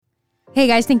Hey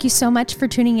guys, thank you so much for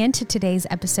tuning in to today's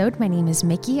episode. My name is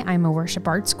Mickey. I'm a worship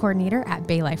arts coordinator at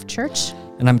Bay Life Church.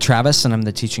 And I'm Travis, and I'm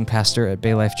the teaching pastor at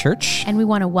Bay Life Church. And we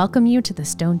want to welcome you to the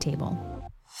Stone Table.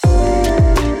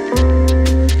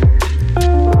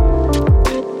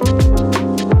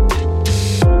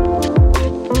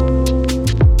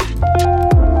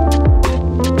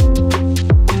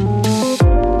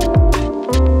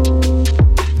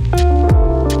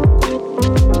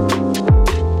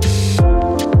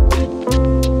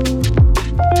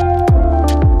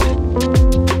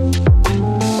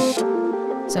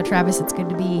 Travis, it's good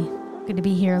to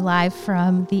be here live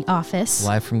from the office.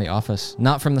 Live from the office,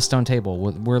 not from the Stone Table.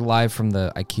 We're live from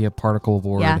the IKEA particle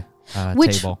board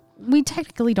table. We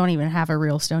technically don't even have a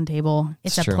real stone table.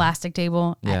 It's a plastic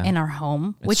table in our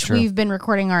home, which we've been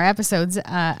recording our episodes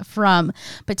from.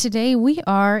 But today we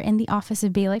are in the office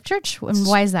of Bay Life Church. And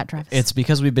why is that, Travis? It's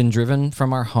because we've been driven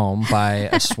from our home by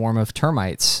a swarm of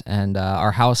termites, and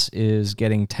our house is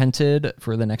getting tented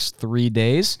for the next 3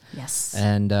 days. Yes.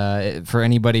 And for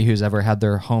anybody who's ever had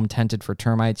their home tented for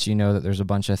termites, you know that there's a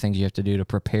bunch of things you have to do to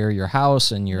prepare your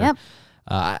house and your. Yep.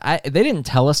 They didn't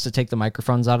tell us to take the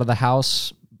microphones out of the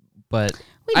house. But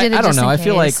I don't know. I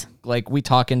feel like we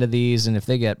talk into these, and if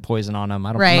they get poison on them,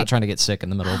 I'm not trying to get sick in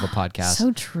the middle of a podcast.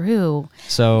 So true.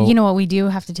 So you know what we do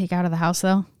have to take out of the house,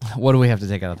 though? What do we have to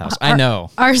take out of the house? I know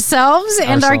ourselves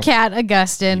and our cat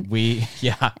Augustine.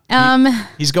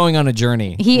 He's going on a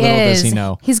journey. He is. Does he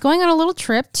know? He's going on a little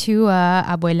trip to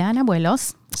Abuela and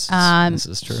Abuelos. This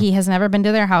is true. He has never been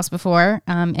to their house before,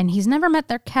 and he's never met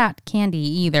their cat, Candy,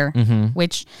 either,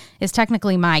 which is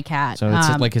technically my cat. So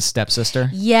it's like his stepsister?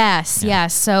 Yes.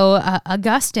 So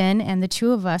Augustine and the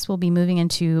two of us will be moving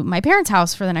into my parents'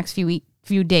 house for the next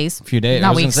few days. Not I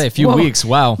was going to say a few weeks.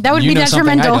 Wow. That would be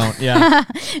detrimental. I don't. Yeah.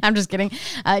 I'm just kidding.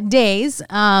 Days.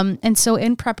 And so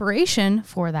in preparation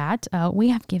for that, we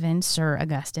have given Sir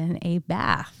Augustine a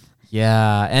bath.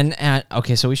 Yeah, and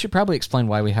okay, so we should probably explain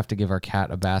why we have to give our cat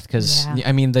a bath, because,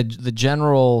 I mean, the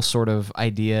general sort of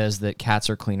idea is that cats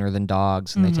are cleaner than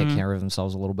dogs, and they take care of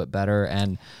themselves a little bit better,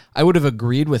 and I would have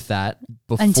agreed with that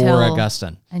before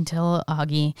Augustine. Until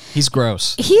Augie. He's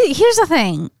gross. Here's the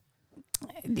thing.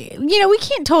 You know, we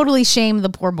can't totally shame the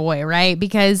poor boy, right?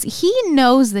 Because he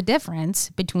knows the difference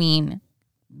between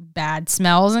bad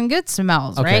smells and good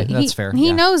smells, right? That's fair.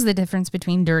 He knows the difference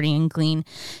between dirty and clean.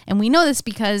 And we know this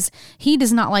because he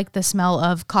does not like the smell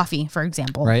of coffee, for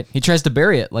example. Right. He tries to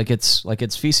bury it like it's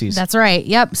feces. That's right.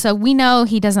 Yep. So we know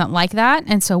he doesn't like that.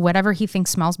 And so whatever he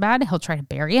thinks smells bad, he'll try to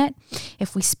bury it.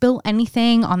 If we spill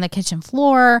anything on the kitchen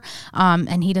floor,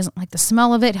 and he doesn't like the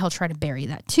smell of it, he'll try to bury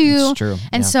that too. That's true.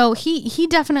 And so he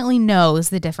definitely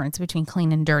knows the difference between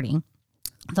clean and dirty.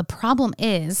 The problem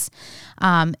is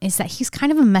that he's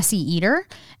kind of a messy eater.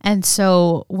 And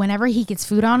so whenever he gets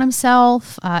food on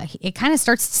himself, it kind of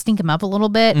starts to stink him up a little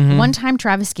bit. One time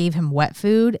Travis gave him wet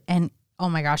food, and oh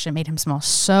my gosh, it made him smell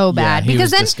so bad. Yeah, he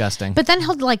was disgusting. But then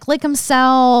he'll like lick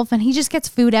himself, and he just gets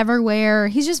food everywhere.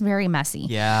 He's just very messy.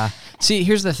 Yeah. See,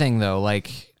 here's the thing though.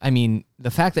 Like, I mean,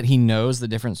 the fact that he knows the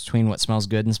difference between what smells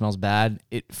good and smells bad,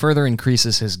 it further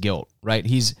increases his guilt, right?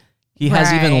 He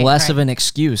has even less of an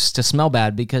excuse to smell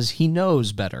bad because he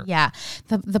knows better. Yeah.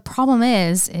 The problem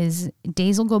is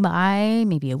days will go by,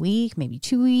 maybe a week, maybe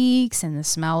 2 weeks, and the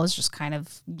smell is just kind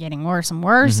of getting worse and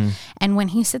worse. And when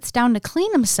he sits down to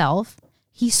clean himself,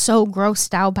 he's so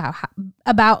grossed out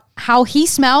about how he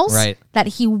smells that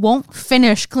he won't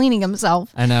finish cleaning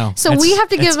himself. I know. So we have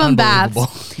to give him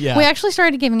baths. Yeah. We actually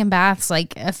started giving him baths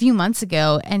like a few months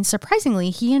ago, and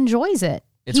surprisingly, he enjoys it.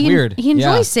 It's weird. He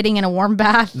enjoys sitting in a warm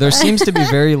bath. There seems to be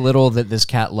very little that this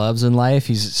cat loves in life.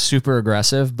 He's super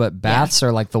aggressive, but baths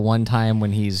are like the one time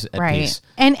when he's at peace.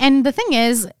 And the thing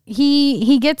is,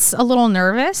 he gets a little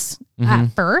nervous at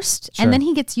first, and then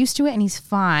he gets used to it, and he's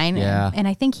fine. Yeah. And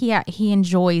I think he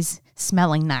enjoys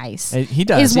smelling nice. He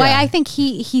does. Is why I think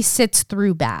he sits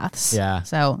through baths. Yeah.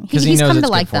 So he's knows come it's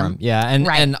to like good for them. him. Yeah.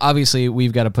 And obviously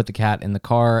we've got to put the cat in the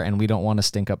car, and we don't want to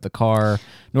stink up the car,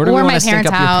 nor do we want to stink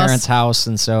up your parents' house.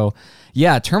 And so,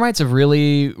 yeah, termites have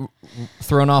really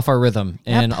thrown off our rhythm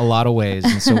in a lot of ways.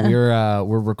 And so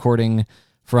we're recording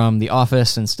from the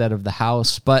office instead of the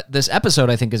house. But this episode,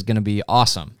 I think, is going to be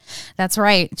awesome. That's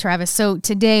right, Travis. So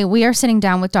today we are sitting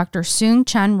down with Dr.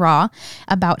 Soong-Chan Rah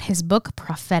about his book,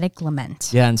 Prophetic Lament.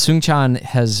 Yeah, and Soong-Chan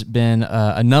has been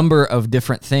a number of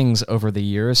different things over the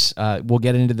years. We'll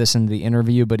get into this in the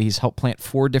interview, but he's helped plant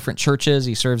 4 different churches.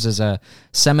 He serves as a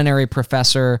seminary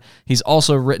professor. He's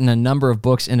also written a number of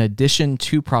books in addition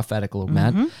to Prophetic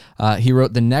Lament. He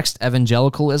wrote The Next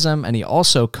Evangelicalism, and he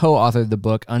also co-authored the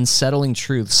book Unsettling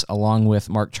Truths along with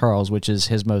Mark Charles, which is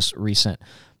his most recent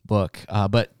book.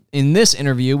 But in this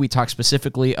interview, we talk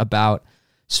specifically about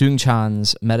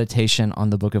Soong-Chan's meditation on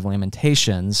the book of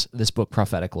Lamentations, this book,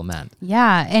 Prophetic Lament.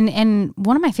 Yeah, and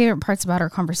one of my favorite parts about our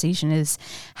conversation is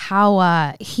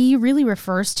how he really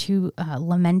refers to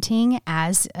lamenting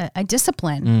as a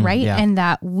discipline, right? Yeah. And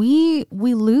that we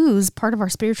lose part of our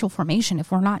spiritual formation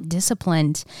if we're not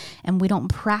disciplined and we don't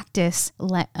practice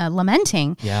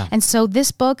lamenting. Yeah. And so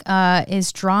this book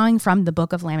is drawing from the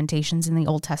book of Lamentations in the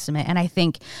Old Testament, and I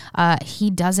think he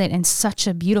does it in such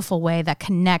a beautiful way that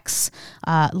connects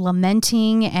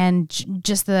lamenting and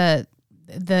just the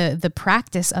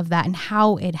practice of that and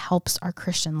how it helps our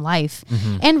Christian life,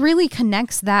 and really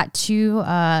connects that to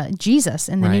Jesus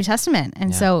in the New Testament.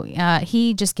 And so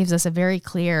he just gives us a very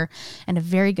clear and a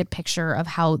very good picture of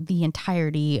how the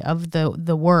entirety of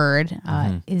the word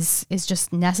is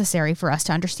just necessary for us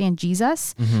to understand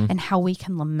Jesus and how we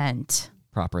can lament.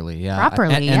 Properly.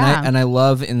 And I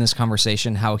love in this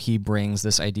conversation how he brings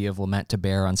this idea of lament to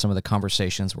bear on some of the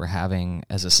conversations we're having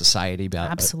as a society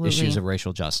about issues of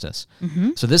racial justice.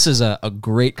 So this is a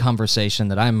great conversation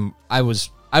that I was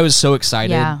so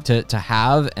excited to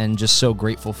have and just so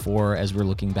grateful for as we're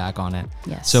looking back on it.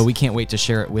 Yes. So we can't wait to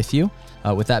share it with you.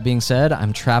 With that being said,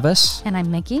 I'm Travis. And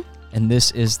I'm Mickey. And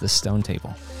this is The Stone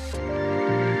Table.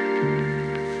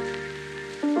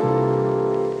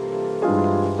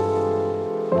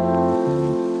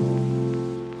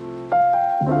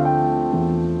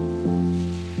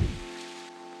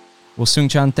 Well,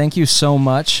 Soong-Chan, thank you so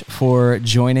much for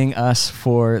joining us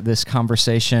for this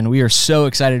conversation. We are so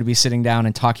excited to be sitting down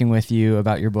and talking with you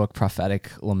about your book,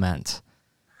 Prophetic Lament.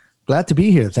 Glad to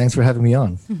be here. Thanks for having me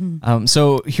on.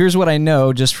 So here's what I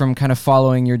know just from kind of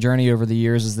following your journey over the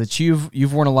years is that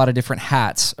you've worn a lot of different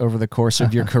hats over the course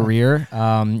of your career.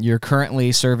 You're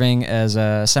currently serving as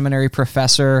a seminary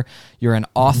professor. You're an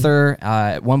author.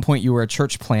 At one point, you were a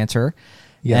church planter.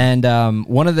 Yeah. And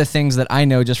one of the things that I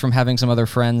know just from having some other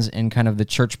friends in kind of the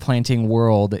church planting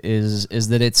world is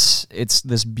that it's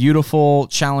this beautiful,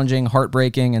 challenging,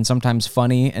 heartbreaking, and sometimes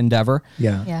funny endeavor.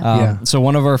 So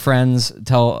one of our friends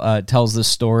tells the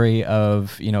story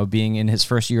of being in his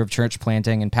first year of church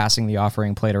planting and passing the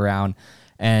offering plate around,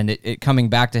 and it coming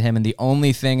back to him, and the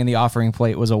only thing in the offering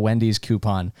plate was a Wendy's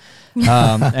coupon.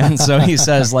 And so he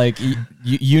says, like,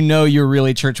 you're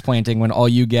really church planting when all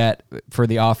you get for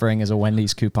the offering is a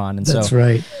Wendy's coupon. And That's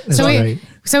right.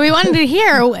 So we wanted to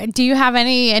hear, do you have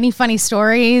any funny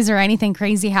stories or anything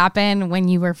crazy happen when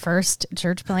you were first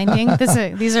church planting?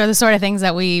 These are the sort of things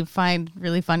that we find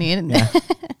really funny.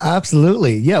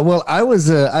 Absolutely. Yeah. Well,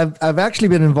 I've actually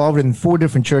been involved in 4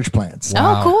 different church plants.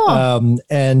 Wow. Oh, cool.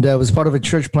 And I was part of a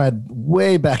church plant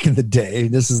way back in the day.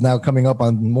 This is now coming up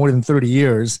on more than 30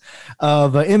 years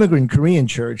of an immigrant Korean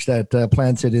church that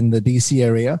planted in the DC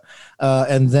area.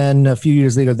 And then a few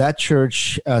years later, that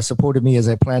church supported me as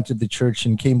I planted the church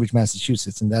in Cambridge,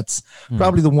 Massachusetts. And that's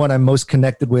probably the one I'm most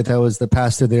connected with. I was the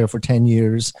pastor there for 10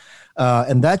 years.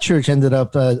 And that church ended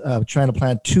up trying to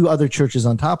plant 2 other churches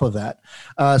on top of that.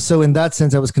 So in that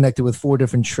sense, I was connected with 4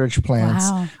 different church plants.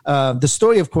 Wow. The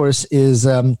story, of course, is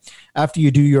after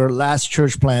you do your last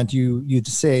church plant, you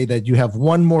say that you have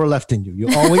one more left in you. You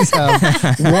always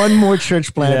have one more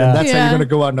church plant, and that's how you're going to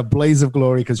go out in a blaze of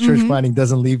glory, because church planting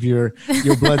doesn't leave your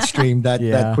bloodstream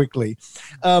that quickly.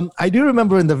 I do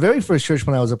remember in the very first church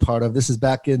plant I was a part of, this is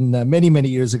back in many, many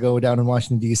years ago down in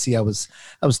Washington, D.C. I was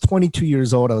 22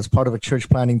 years old. I was part of a church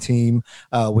planting team,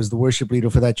 was the worship leader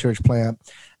for that church plant.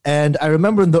 And I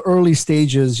remember in the early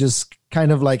stages, just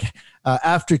kind of like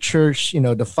after church,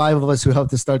 the 5 of us who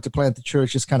helped to start to plant the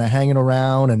church, just kind of hanging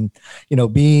around and,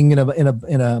 being in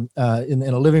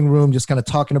a living room, just kind of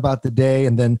talking about the day.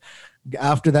 And then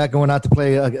after that, going out to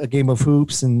play a game of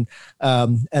hoops. And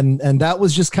that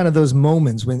was just kind of those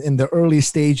moments when in the early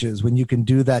stages, when you can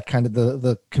do that kind of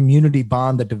the community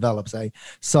bond that develops. I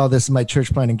saw this in my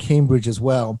church plant in Cambridge as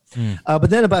well.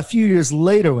 But then about a few years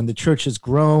later, when the church has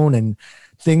grown and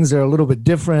things are a little bit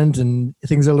different and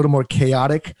things are a little more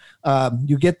chaotic,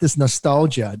 you get this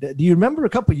nostalgia. Do you remember a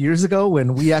couple of years ago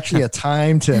when we actually had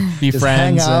time to be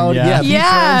friends, hang out? Be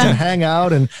friends and hang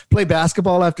out and play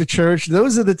basketball after church.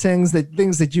 Those are the things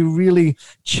that you really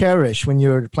cherish when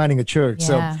you're planning a church.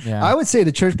 So I would say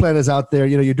the church planters out there,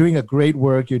 you're doing a great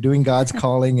work. You're doing God's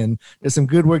calling, and there's some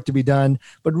good work to be done.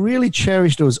 But really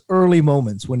cherish those early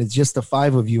moments when it's just the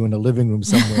 5 of you in a living room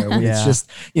somewhere, when it's just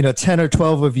 10 or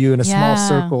 12 of you in a small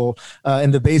circle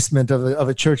in the basement of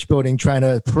a church building trying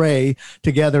to pray pray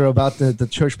together about the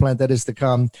church plant that is to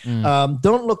come.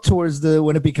 Don't look towards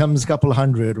when it becomes a couple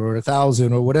hundred or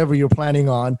 1,000 or whatever you're planning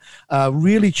on.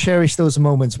 Really cherish those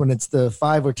moments when it's the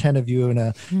 5 or 10 of you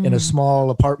in a small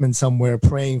apartment somewhere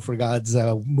praying for God's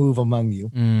move among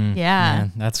you. Yeah,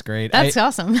 Man, that's great. that's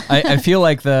awesome. I feel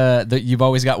like you've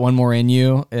always got one more in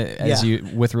you you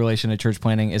with relation to church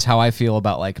planting is how I feel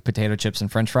about like potato chips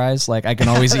and French fries. Like I can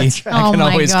always eat. Right. I can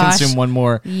always gosh. consume one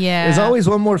more. Yeah, There's always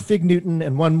one more Fig Newton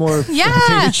and one more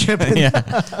potato chip.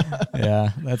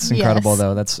 Yeah, that's incredible Yes.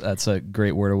 though. That's a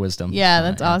great word of wisdom. Yeah,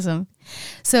 that's awesome.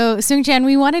 So, Soong-Chan,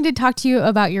 we wanted to talk to you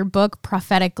about your book,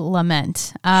 Prophetic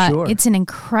Lament. Sure. It's an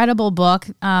incredible book.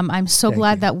 I'm so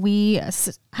glad that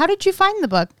how did you find the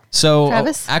book? So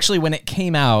Travis? actually, when it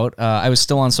came out, I was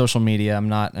still on social media. I'm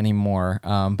not anymore.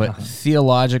 But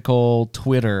theological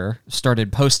Twitter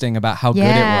started posting about how good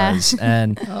it was.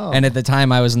 And and at the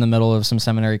time, I was in the middle of some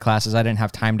seminary classes. I didn't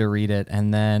have time to read it.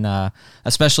 And then,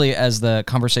 especially as the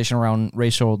conversation around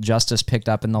racial justice picked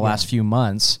up in the last few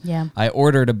months, I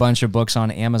ordered a bunch of books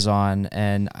on Amazon.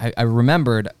 And I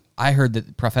remembered, I heard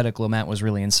that Prophetic Lament was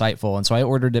really insightful. And so I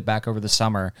ordered it back over the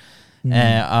summer.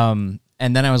 And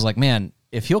then I was like, man,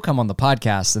 if he'll come on the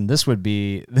podcast, then this would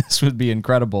be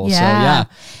incredible. Yeah.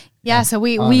 So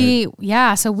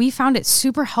So we found it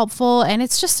super helpful, and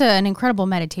it's just an incredible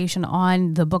meditation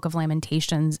on the book of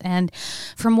Lamentations. And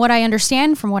from what I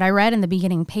understand, from what I read in the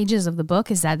beginning pages of the book,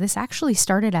 is that this actually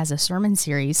started as a sermon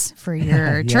series for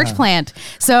your church plant.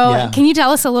 So can you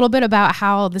tell us a little bit about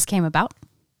how this came about?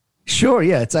 Sure.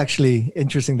 Yeah, it's actually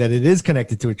interesting that it is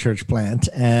connected to a church plant,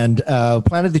 and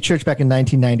planted the church back in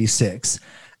 1996.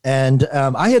 And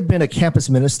I had been a campus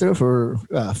minister for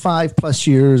 5+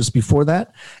 years before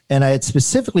that. And I had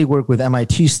specifically worked with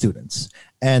MIT students.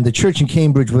 And the church in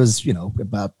Cambridge was,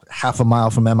 about half a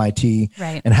mile from MIT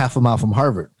and half a mile from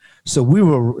Harvard. So we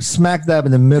were smack dab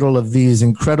in the middle of these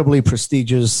incredibly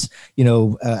prestigious,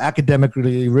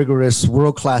 academically rigorous,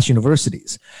 world-class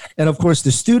universities. And of course,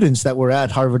 the students that were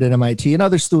at Harvard and MIT and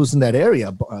other schools in that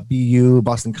area, BU,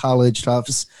 Boston College,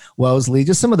 Tufts, Wellesley,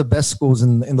 just some of the best schools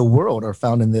in the world are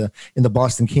found in the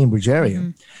Boston, Cambridge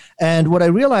area. And what I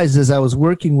realized is I was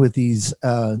working with these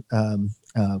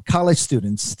college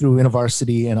students through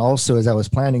InterVarsity, and also as I was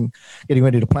getting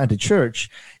ready to plant a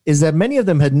church, is that many of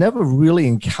them had never really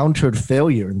encountered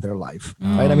failure in their life,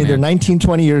 right? I mean, they're 19,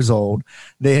 20 years old.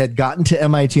 They had gotten to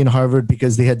MIT and Harvard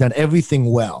because they had done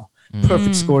everything well.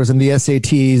 Perfect scores in the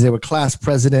SATs. They were class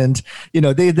president.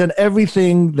 They had done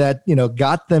everything that,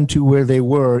 got them to where they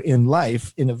were in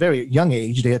life in a very young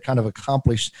age. They had kind of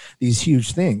accomplished these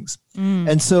huge things.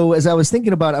 And so as I was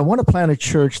thinking about, I want to plant a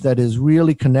church that is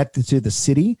really connected to the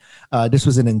city. This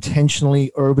was an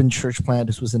intentionally urban church plant.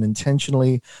 This was an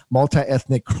intentionally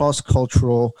multi-ethnic,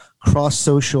 cross-cultural,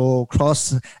 cross-social,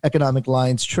 cross-economic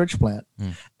lines church plant.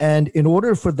 And in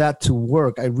order for that to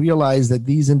work, I realized that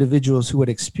these individuals who had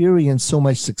experienced so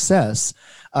much success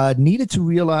needed to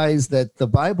realize that the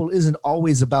Bible isn't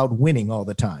always about winning all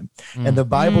the time. And the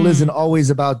Bible isn't always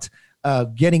about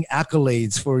getting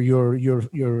accolades for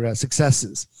your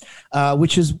successes,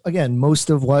 which is, again, most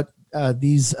of what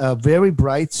these very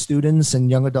bright students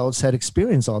and young adults had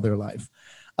experienced all their life.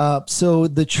 So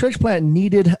the church plant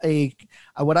needed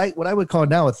what I would call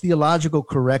now a theological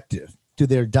corrective to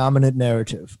their dominant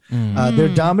narrative.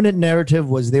 Their dominant narrative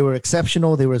was they were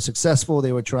exceptional, they were successful,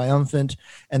 they were triumphant,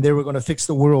 and they were going to fix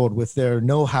the world with their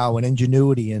know-how and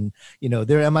ingenuity. And,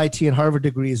 their MIT and Harvard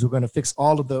degrees were going to fix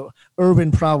all of the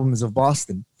urban problems of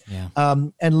Boston.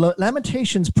 And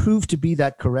Lamentations proved to be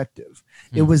that corrective.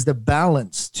 It was the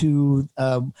balance to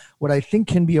what I think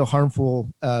can be a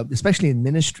harmful, especially in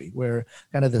ministry, where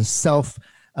kind of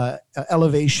the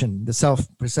elevation, the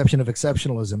self-perception of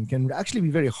exceptionalism can actually be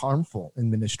very harmful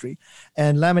in ministry.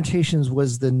 And Lamentations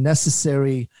was the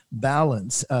necessary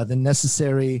balance, the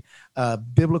necessary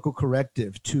biblical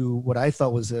corrective to what I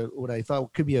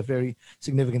thought could be a very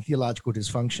significant theological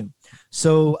dysfunction.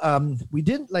 So we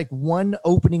did like one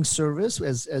opening service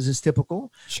as is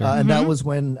typical. And that was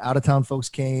when out-of-town folks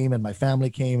came and my family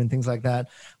came and things like that.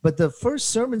 But the first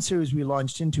sermon series we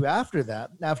launched into after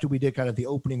we did kind of the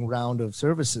opening round of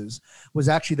services, was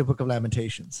actually the Book of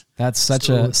Lamentations. That's such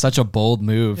a bold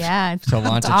move to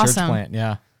launch a church plant.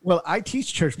 Yeah. Well, I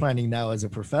teach church planting now as a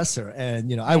professor,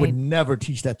 and I would never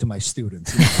teach that to my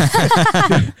students.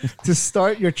 To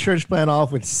start your church plant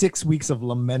off with 6 weeks of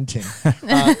lamenting,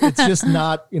 it's just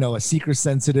not a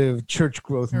seeker-sensitive church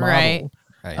growth model.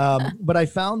 But I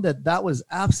found that was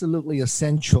absolutely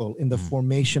essential in the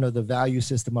formation of the value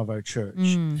system of our church.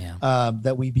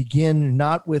 That we begin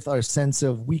not with our sense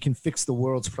of we can fix the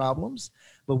world's problems,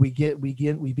 but we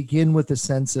begin with the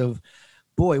sense of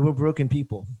boy, we're broken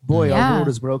people. Boy, our world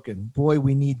is broken. Boy,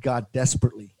 we need God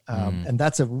desperately. And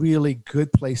that's a really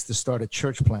good place to start a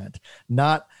church plant.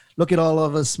 Not look at all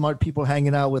of us smart people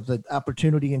hanging out with the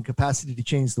opportunity and capacity to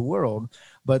change the world,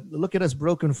 but look at us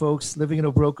broken folks living in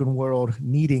a broken world,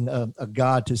 needing a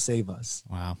God to save us.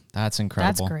 Wow, that's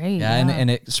incredible. That's great. Yeah,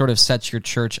 and it sort of sets your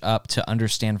church up to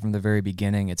understand from the very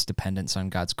beginning its dependence on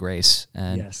God's grace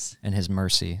and His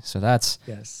mercy. So that's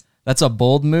a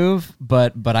bold move,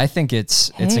 but I think it's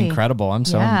incredible. I'm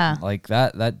so like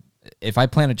that. If I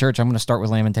plant a church, I'm going to start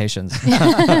with Lamentations.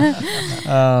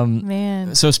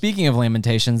 Man. So speaking of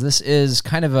Lamentations, this is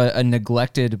kind of a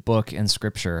neglected book in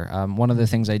Scripture. One of the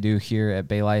things I do here at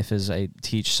Bay Life is I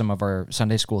teach some of our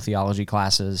Sunday school theology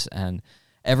classes, and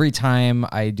every time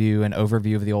I do an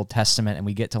overview of the Old Testament and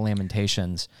we get to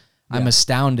Lamentations, I'm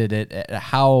astounded at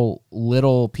how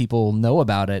little people know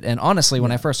about it. And honestly,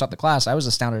 when I first taught the class, I was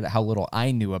astounded at how little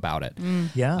I knew about it.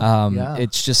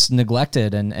 It's just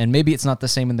neglected. And maybe it's not the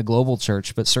same in the global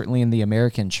church, but certainly in the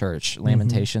American church,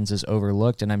 Lamentations is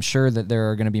overlooked. And I'm sure that there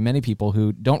are going to be many people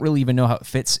who don't really even know how it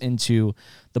fits into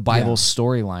the Bible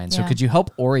storyline. So could you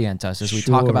help orient us as we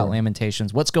talk about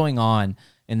Lamentations? What's going on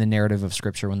in the narrative of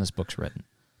Scripture when this book's written?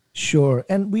 Sure.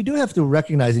 And we do have to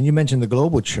recognize, and you mentioned the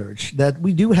global church, that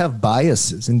we do have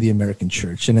biases in the American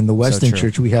church, and in the Western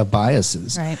church we have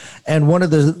biases. Right. And one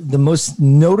of the most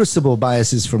noticeable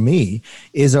biases for me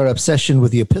is our obsession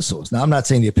with the epistles. Now, I'm not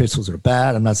saying the epistles are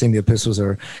bad. I'm not saying the epistles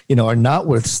are not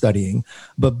worth studying,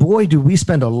 but boy, do we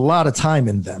spend a lot of time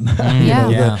in them.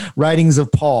 The writings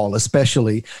of Paul,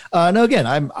 especially. Now, again,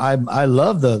 I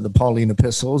love the Pauline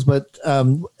epistles, but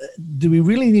do we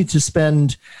really need to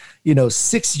spend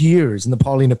 6 years in the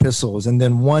Pauline epistles and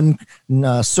then one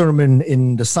sermon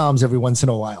in the Psalms every once in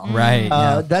a while? Right.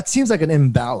 That seems like an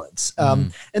imbalance.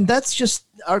 And that's just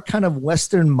our kind of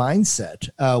Western mindset.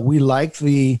 We like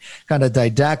the kind of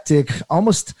didactic,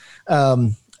 almost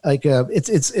it's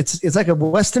like a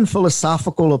Western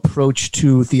philosophical approach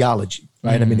to theology.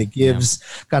 Right. I mean, it gives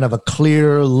kind of a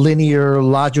clear, linear,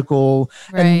 logical,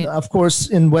 and of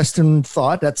course, in Western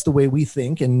thought, that's the way we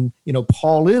think. And,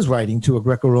 Paul is writing to a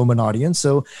Greco-Roman audience.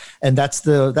 So, and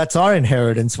that's our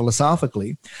inheritance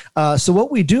philosophically. So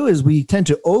what we do is we tend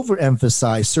to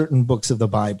overemphasize certain books of the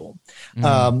Bible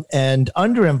and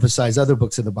underemphasize other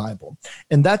books of the Bible.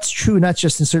 And that's true, not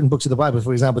just in certain books of the Bible.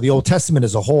 For example, the Old Testament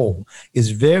as a whole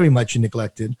is very much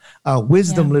neglected.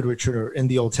 Wisdom literature in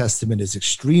the Old Testament is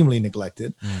extremely neglected.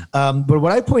 But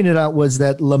what I pointed out was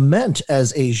that lament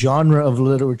as a genre of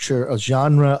literature, a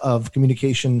genre of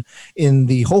communication in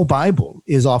the whole Bible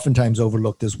is oftentimes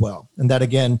overlooked as well. And that,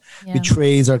 again,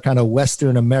 betrays our kind of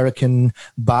Western American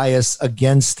bias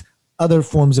against other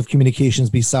forms of communications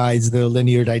besides the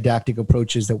linear didactic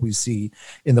approaches that we see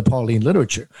in the Pauline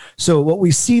literature. So what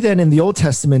we see then in the Old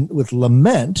Testament with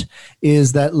lament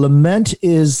is that lament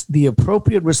is the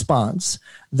appropriate response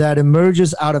that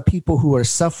emerges out of people who are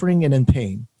suffering and in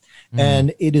pain.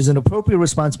 And it is an appropriate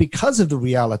response because of the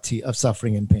reality of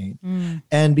suffering and pain.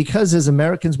 And because as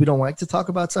Americans, we don't like to talk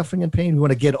about suffering and pain. We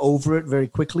want to get over it very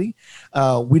quickly.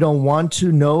 We don't want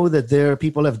to know that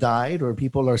people have died or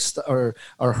people are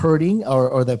hurting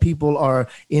or that people are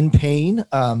in pain.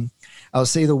 I'll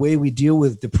say the way we deal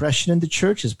with depression in the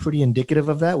church is pretty indicative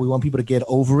of that. We want people to get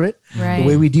over it. Right. The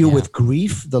way we deal with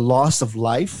grief, the loss of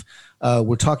life.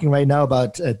 We're talking right now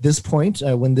about, at this point,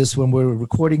 when we're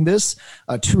recording this,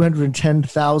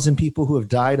 210,000 people who have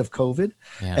died of COVID.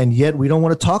 And yet we don't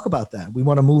want to talk about that. We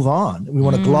want to move on. We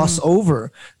want to gloss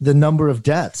over the number of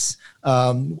deaths.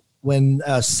 When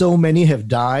so many have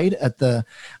died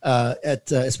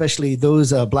especially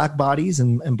those black bodies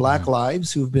and black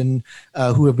lives who have been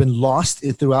lost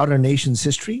throughout our nation's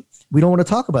history. We don't want to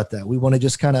talk about that. We want to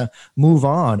just kind of move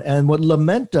on. And what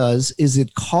lament does is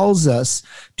it calls us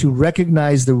to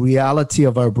recognize the reality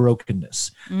of our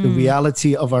brokenness, the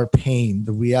reality of our pain,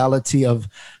 the reality of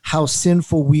how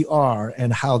sinful we are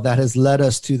and how that has led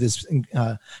us to this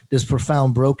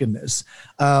profound brokenness.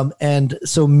 And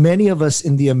so many of us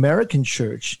in the American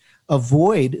church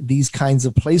avoid these kinds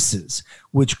of places,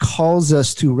 which calls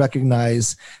us to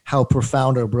recognize how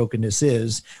profound our brokenness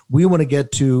is. We want to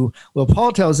get to,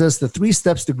 Paul tells us the 3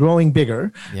 steps to growing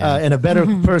bigger and a better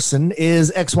person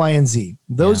is X, Y, and Z.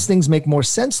 Those things make more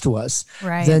sense to us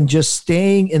than just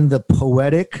staying in the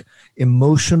poetic,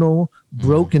 emotional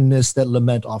brokenness that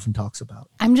lament often talks about.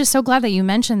 I'm just so glad that you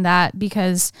mentioned that,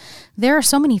 because there are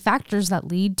so many factors that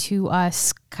lead to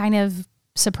us kind of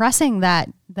suppressing that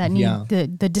need,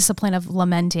 the discipline of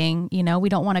lamenting. You know, we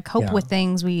don't want to cope with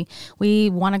things. We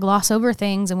want to gloss over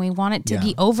things, and we want it to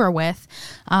be over with.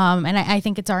 And I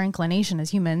think it's our inclination as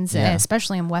humans,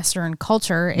 especially in Western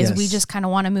culture, is we just kind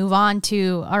of want to move on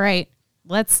to, all right,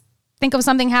 let's think of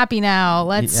something happy now.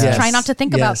 Let's try not to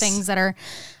think about things that are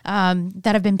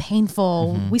that have been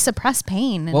painful. We suppress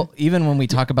pain. Well, even when we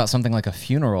talk about something like a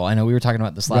funeral, I know we were talking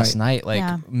about this last night.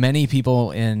 Like many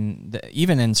people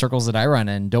even in circles that I run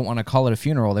in, don't want to call it a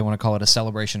funeral. They want to call it a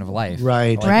celebration of life.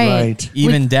 Right.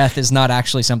 Even death is not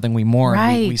actually something we mourn.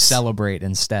 We celebrate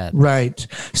instead. Right.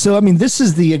 So, I mean, this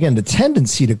is the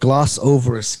tendency to gloss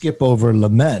over or skip over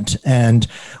lament. And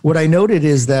what I noted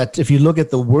is that if you look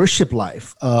at the worship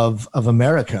life of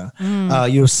America,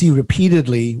 you'll see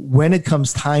repeatedly when it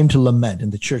comes time to lament in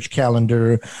the church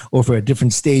calendar or for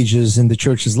different stages in the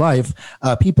church's life,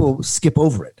 people skip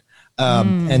over it.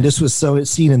 And this was so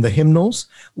seen in the hymnals,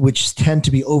 which tend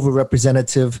to be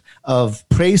over-representative of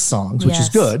praise songs, which is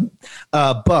good,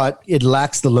 but it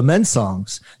lacks the lament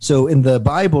songs. So in the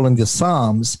Bible, in the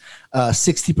Psalms,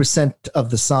 60% of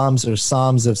the Psalms are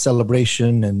Psalms of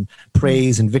celebration and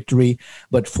praise and victory,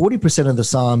 but 40% of the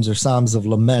Psalms are Psalms of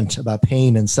lament about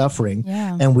pain and suffering.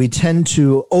 And we tend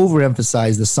to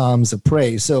overemphasize the Psalms of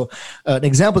praise. So an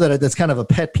example that's kind of a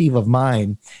pet peeve of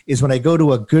mine is when I go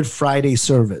to a Good Friday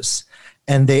service,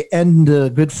 and they end the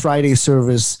Good Friday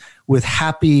service with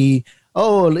happy,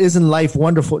 oh, isn't life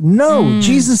wonderful? No,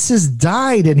 Jesus has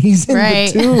died and he's in the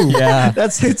tomb.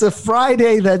 It's a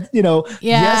Friday that,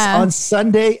 yes, on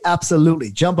Sunday,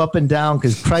 absolutely. Jump up and down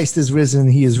because Christ is risen.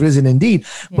 He is risen indeed.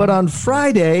 But on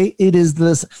Friday, it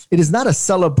is not a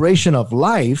celebration of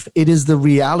life. It is the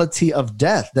reality of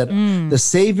death, that the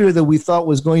Savior that we thought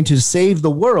was going to save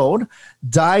the world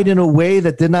died in a way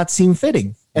that did not seem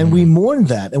fitting. And we mourn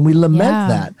that and we lament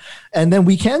that. And then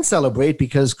we can celebrate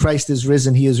because Christ is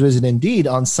risen. He is risen indeed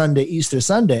on Sunday, Easter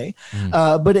Sunday.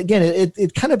 But again,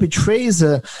 it kind of betrays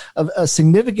a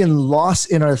significant loss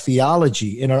in our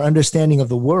theology, in our understanding of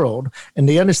the world and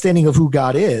the understanding of who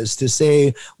God is, to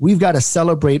say we've got to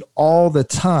celebrate all the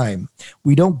time.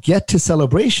 We don't get to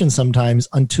celebration sometimes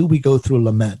until we go through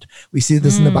lament. We see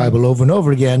this in the Bible over and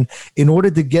over again. In order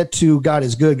to get to God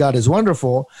is good, God is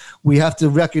wonderful, we have to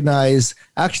recognize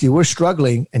actually we're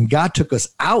struggling and God took us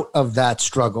out of that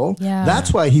struggle.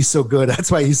 That's why he's so good. That's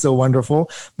why he's so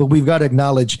wonderful. But we've got to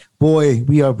acknowledge, boy,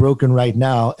 we are broken right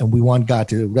now and we want God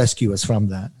to rescue us from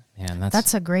that. Man,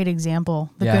 that's a great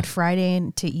example. The Good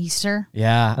Friday to Easter.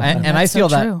 And I feel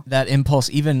that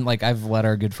impulse, even like I've led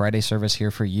our Good Friday service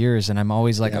here for years, and I'm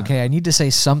always like, okay, I need to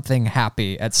say something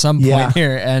happy at some point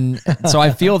here. And so I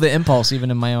feel the impulse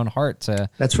even in my own heart to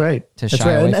shy away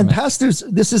from and it. pastors,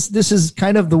 this is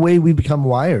kind of the way we become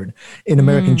wired in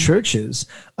American churches,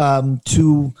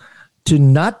 to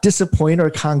not disappoint our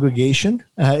congregation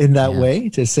in that way,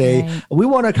 to say, we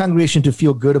want our congregation to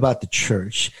feel good about the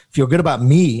church, feel good about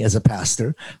me as a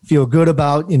pastor, feel good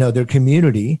about, their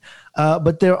community.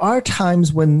 But there are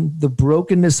times when the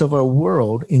brokenness of our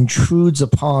world intrudes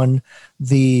upon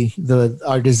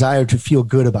our desire to feel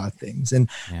good about things. And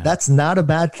that's not a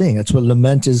bad thing. That's what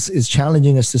lament is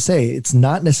challenging us to say. It's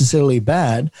not necessarily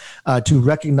bad to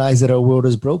recognize that our world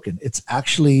is broken. It's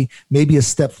actually maybe a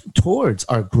step towards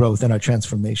our growth and our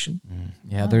transformation.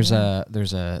 Yeah, there's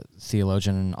a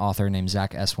theologian and author named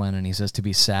Zach Eswin, and he says to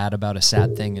be sad about a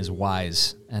sad thing is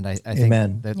wise. And I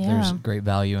think that there's great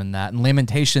value in that. And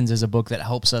Lamentations is a book that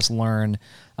helps us learn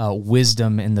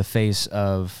wisdom in the face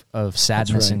of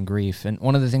sadness and grief. And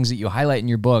one of the things that you highlight in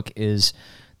your book is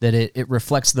that it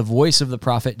reflects the voice of the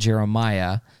prophet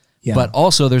Jeremiah, but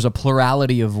also there's a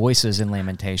plurality of voices in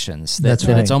Lamentations. That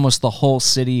it's almost the whole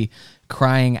city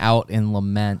crying out in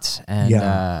lament. And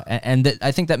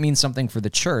I think that means something for the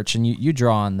church. And you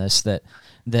draw on this,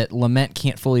 that lament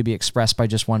can't fully be expressed by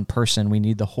just one person. We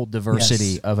need the whole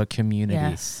diversity of a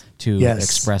community to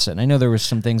express it. And I know there was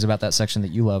some things about that section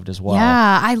that you loved as well.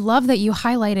 Yeah, I love that you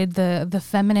highlighted the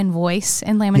feminine voice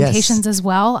in Lamentations as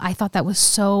well. I thought that was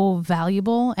so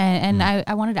valuable. And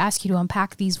I wanted to ask you to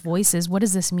unpack these voices. What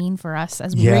does this mean for us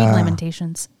as we read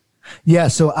Lamentations? Yeah,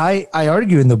 so I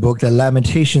argue in the book that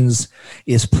Lamentations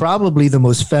is probably the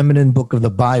most feminine book of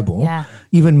the Bible,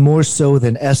 even more so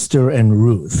than Esther and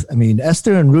Ruth. I mean,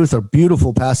 Esther and Ruth are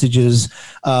beautiful passages,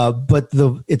 but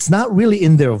it's not really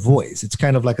in their voice. It's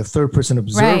kind of like a third-person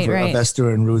observer of Esther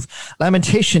and Ruth.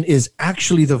 Lamentation is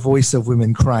actually the voice of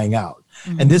women crying out.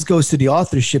 And this goes to the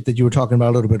authorship that you were talking about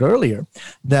a little bit earlier,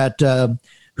 that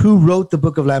who wrote the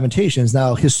book of Lamentations?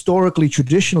 Now, historically,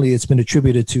 traditionally, it's been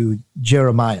attributed to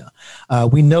Jeremiah.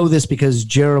 We know this because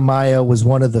Jeremiah was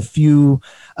one of the few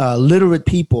literate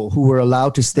people who were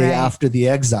allowed to stay after the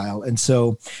exile. And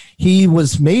so he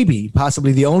was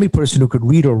possibly the only person who could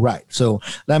read or write. So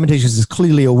Lamentations is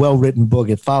clearly a well-written book.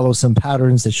 It follows some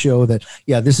patterns that show that,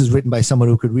 this is written by someone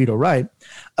who could read or write.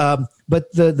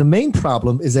 But the main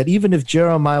problem is that even if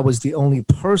Jeremiah was the only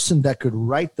person that could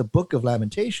write the book of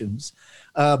Lamentations,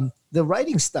 the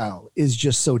writing style is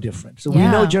just so different. So we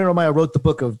know Jeremiah wrote the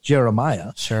book of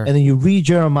Jeremiah. Sure. And then you read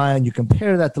Jeremiah and you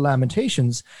compare that to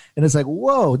Lamentations, and it's like,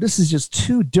 whoa, this is just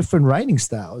two different writing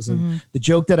styles. And the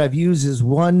joke that I've used is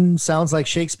one sounds like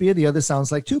Shakespeare, the other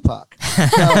sounds like Tupac.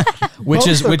 Now, which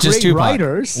is Tupac?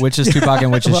 Writers. Which is Tupac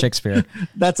and which is Shakespeare?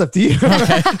 That's up to you.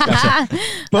 Okay, gotcha.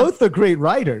 Both are great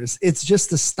writers. It's just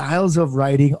the styles of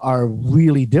writing are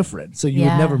really different. So you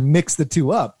would never mix the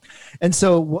two up. And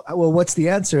so, what's the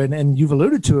answer? And you've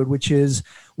alluded to it, which is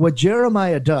what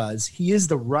Jeremiah does. He is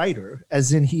the writer,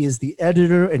 as in he is the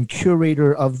editor and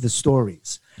curator of the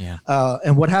stories. Yeah.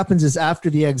 And what happens is after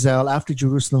the exile, after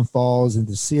Jerusalem falls and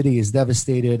the city is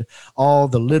devastated, all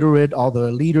the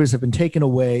leaders have been taken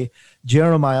away.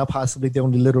 Jeremiah, possibly the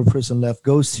only literal person left,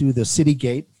 goes to the city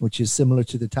gate, which is similar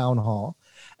to the town hall.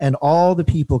 And all the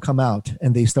people come out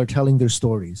and they start telling their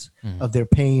stories of their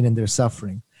pain and their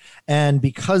suffering. And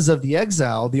because of the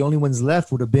exile, the only ones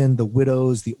left would have been the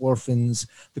widows, the orphans,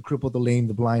 the crippled, the lame,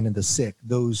 the blind, and the sick,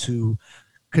 those who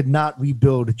could not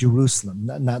rebuild Jerusalem,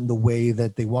 not in the way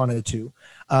that they wanted to.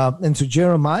 And so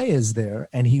Jeremiah is there,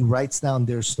 and he writes down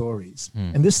their stories.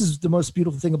 And this is the most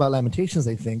beautiful thing about Lamentations,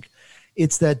 I think.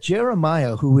 It's that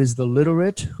Jeremiah, who is the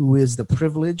literate, who is the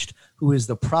privileged, who is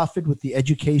the prophet with the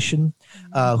education,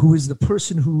 who is the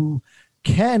person who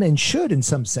can and should, in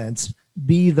some sense,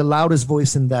 be the loudest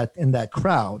voice in that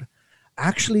crowd,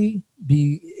 actually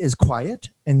is quiet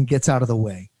and gets out of the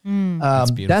way.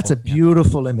 That's a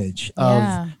beautiful image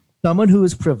of someone who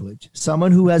is privileged,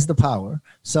 someone who has the power,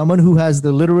 someone who has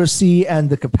the literacy and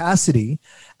the capacity,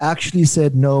 actually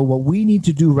said, no, what we need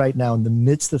to do right now in the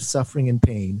midst of suffering and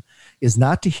pain is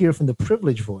not to hear from the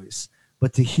privileged voice,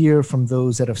 but to hear from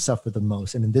those that have suffered the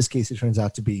most. And in this case, it turns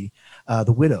out to be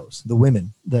the widows, the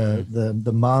women,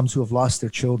 the moms who have lost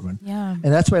their children. Yeah.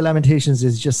 And that's why Lamentations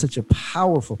is just such a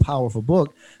powerful, powerful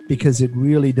book, because it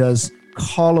really does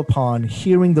call upon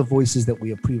hearing the voices that we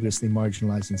have previously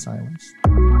marginalized and silenced.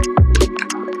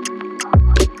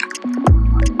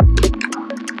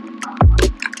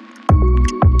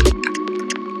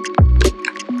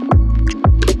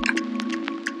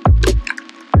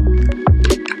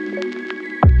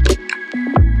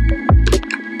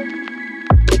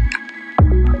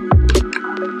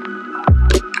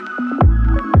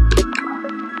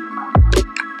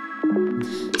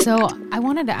 So I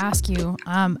wanted to ask you,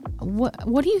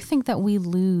 what do you think that we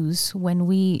lose when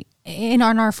we, in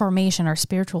our formation, our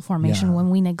spiritual formation, when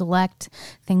we neglect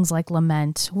things like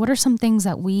lament? What are some things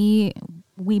that we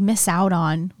miss out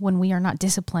on when we are not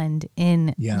disciplined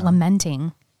in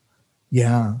lamenting?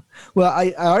 Yeah. Well,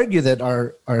 I argue that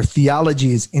our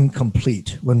theology is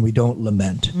incomplete when we don't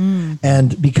lament.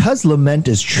 And because lament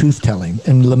is truth-telling,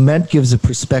 and lament gives a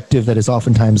perspective that is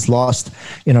oftentimes lost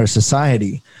in our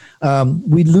society,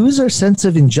 we lose our sense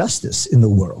of injustice in the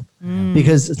world,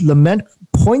 because lament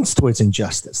points towards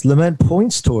injustice. Lament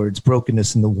points towards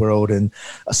brokenness in the world and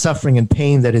suffering and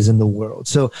pain that is in the world.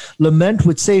 So lament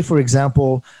would say, for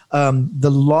example,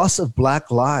 the loss of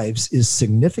Black lives is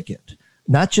significant.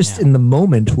 Not just in the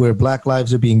moment where Black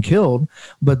lives are being killed,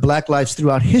 but Black lives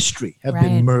throughout history have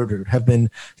been murdered, have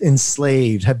been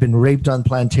enslaved, have been raped on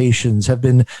plantations, have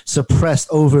been suppressed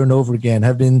over and over again,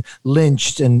 have been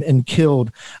lynched and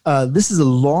killed. This is a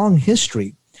long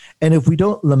history. And if we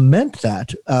don't lament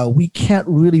that, we can't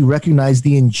really recognize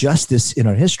the injustice in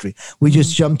our history. We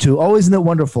just jump to, oh, isn't it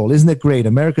wonderful? Isn't it great?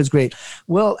 America's great.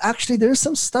 Well, actually, there's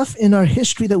some stuff in our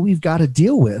history that we've got to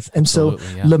deal with. And so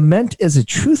lament as a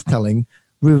truth-telling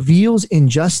reveals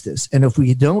injustice. And if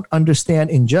we don't understand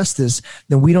injustice,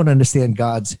 then we don't understand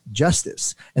God's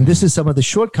justice. And this is some of the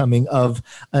shortcoming of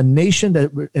a nation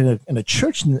in a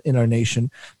church in our nation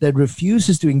that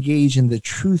refuses to engage in the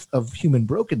truth of human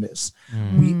brokenness.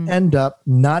 We end up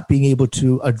not being able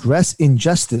to address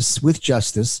injustice with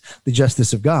justice, the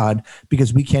justice of God,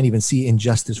 because we can't even see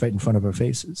injustice right in front of our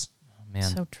faces. Man,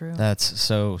 so true. That's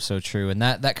so true. And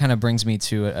that kind of brings me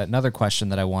to another question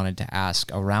that I wanted to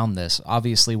ask around this.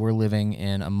 Obviously, we're living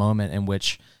in a moment in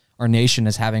which our nation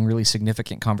is having really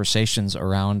significant conversations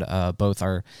around both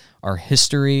our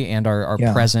history and our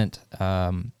present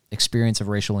experience of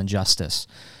racial injustice.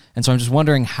 And so I'm just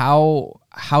wondering how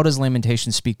does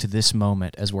Lamentations speak to this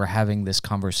moment as we're having this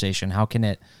conversation? How can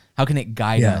it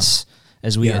guide us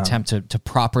as we attempt to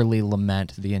properly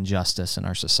lament the injustice in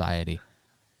our society?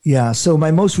 Yeah, so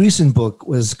my most recent book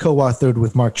was co-authored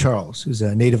with Mark Charles, who's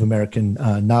a Native American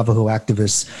Navajo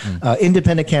activist,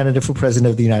 independent candidate for president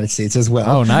of the United States as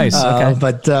well. Oh, nice. Okay.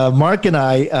 But Mark and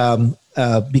I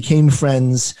became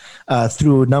friends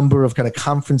through a number of kind of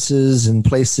conferences and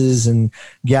places and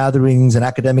gatherings and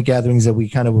academic gatherings that we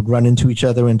kind of would run into each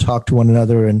other and talk to one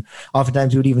another. And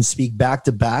oftentimes we would even speak back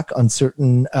to back on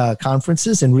certain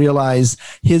conferences and realize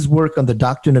his work on the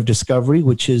doctrine of discovery,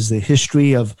 which is the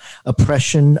history of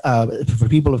oppression for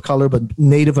people of color, but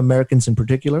Native Americans in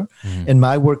particular. And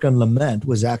my work on lament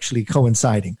was actually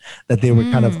coinciding, that they were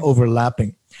kind of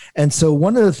overlapping. And so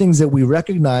one of the things that we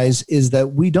recognize is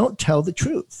that we don't tell the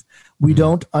truth. We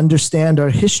don't understand our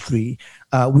history.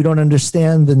 We don't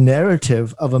understand the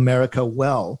narrative of America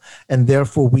well, and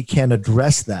therefore we can't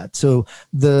address that. So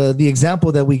the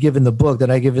example that we give in the book,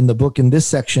 that I give in the book in this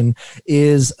section,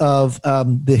 is of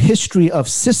the history of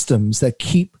systems that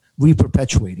keep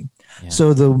reperpetuating. Yeah.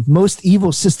 So the most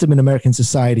evil system in American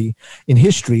society in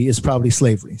history is probably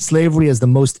slavery. Slavery is the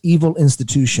most evil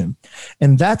institution.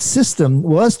 And that system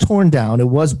was torn down. It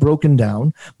was broken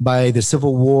down by the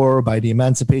Civil War, by the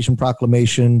Emancipation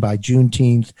Proclamation, by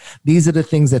Juneteenth. These are the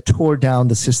things that tore down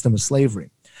the system of slavery.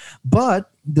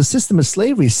 But the system of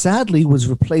slavery, sadly, was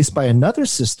replaced by another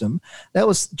system that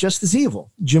was just as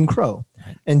evil, Jim Crow.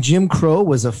 And Jim Crow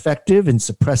was effective in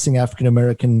suppressing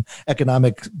African-American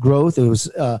economic growth.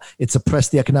 It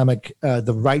suppressed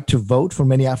the right to vote for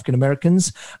many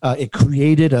African-Americans. It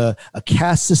created a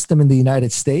caste system in the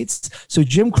United States. So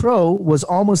Jim Crow was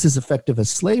almost as effective as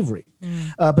slavery.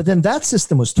 But then that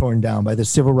system was torn down by the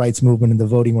Civil Rights Movement and the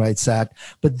Voting Rights Act.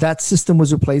 But that system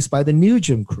was replaced by the new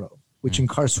Jim Crow, which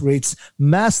incarcerates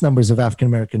mass numbers of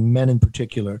African-American men in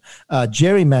particular,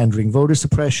 gerrymandering, voter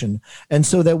suppression. And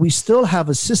so that we still have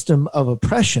a system of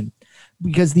oppression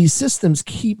because these systems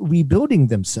keep rebuilding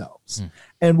themselves.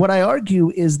 And what I argue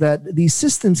is that these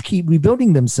systems keep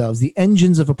rebuilding themselves. The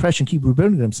engines of oppression keep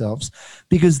rebuilding themselves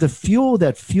because the fuel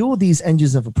that fueled these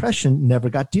engines of oppression never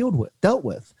got dealt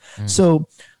with. So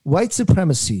white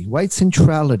supremacy, white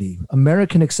centrality,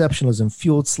 American exceptionalism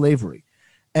fueled slavery.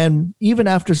 And even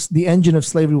after the engine of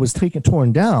slavery was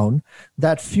torn down,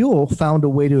 that fuel found a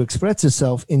way to express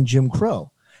itself in Jim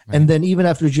Crow. Right. And then even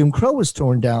after Jim Crow was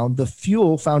torn down, the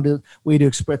fuel found a way to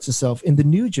express itself in the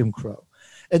new Jim Crow.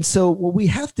 And so what we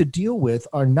have to deal with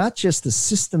are not just the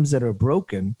systems that are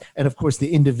broken, and of course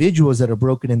the individuals that are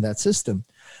broken in that system,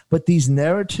 but these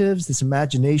narratives, this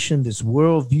imagination, this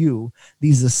worldview,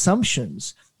 these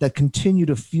assumptions that continue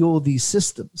to fuel these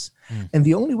systems. And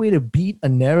the only way to beat a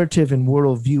narrative and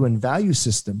worldview and value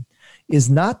system is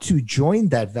not to join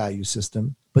that value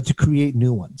system, but to create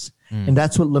new ones. And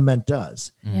that's what lament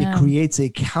does. It creates a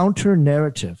counter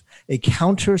narrative, a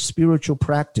counter spiritual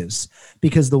practice,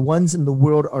 because the ones in the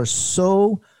world are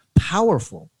so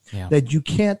powerful that you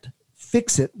can't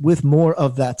fix it with more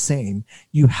of that same.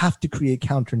 You have to create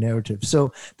counter narrative.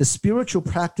 So the spiritual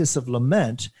practice of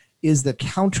lament is the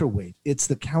counterweight. It's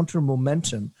the counter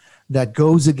momentum that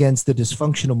goes against the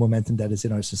dysfunctional momentum that is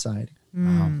in our society.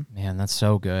 Wow, man, that's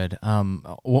so good.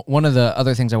 One of the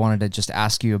other things I wanted to just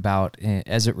ask you about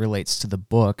as it relates to the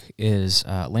book is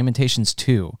Lamentations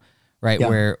 2, right?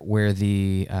 Yeah. Where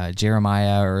the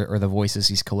Jeremiah or the voices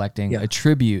he's collecting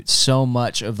attribute so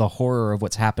much of the horror of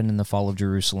what's happened in the fall of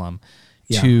Jerusalem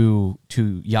to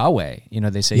Yahweh. You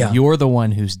know, they say, you're the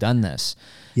one who's done this.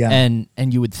 Yeah.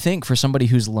 And you would think for somebody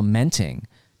who's lamenting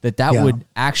that would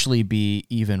actually be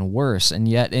even worse. And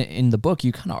yet in the book,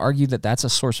 you kind of argue that that's a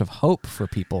source of hope for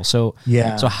people. So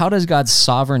how does God's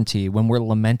sovereignty, when we're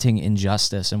lamenting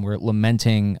injustice and we're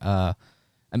lamenting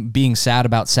being sad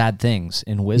about sad things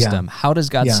in wisdom, how does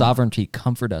God's sovereignty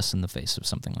comfort us in the face of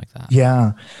something like that?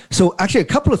 Yeah. So actually a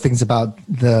couple of things about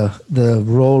the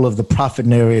role of the prophet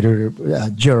narrator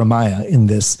Jeremiah in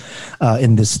this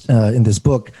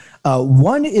book.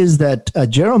 One is that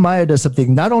Jeremiah does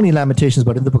something, not only in Lamentations,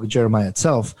 but in the book of Jeremiah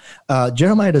itself.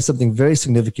 Jeremiah does something very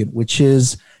significant, which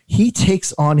is he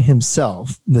takes on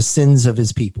himself the sins of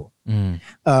his people.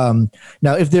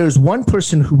 Now, if there's one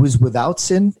person who is without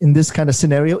sin in this kind of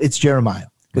scenario, it's Jeremiah,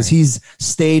 because he's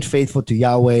stayed faithful to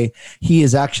Yahweh. He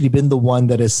has actually been the one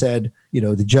that has said,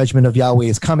 the judgment of Yahweh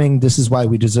is coming. This is why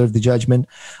we deserve the judgment.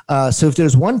 So if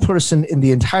there's one person in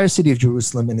the entire city of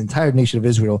Jerusalem and the entire nation of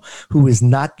Israel who is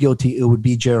not guilty, it would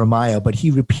be Jeremiah. But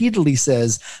he repeatedly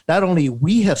says, not only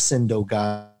we have sinned, O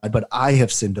God, but I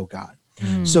have sinned, O God.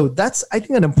 So that's, I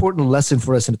think, an important lesson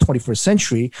for us in the 21st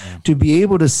century, to be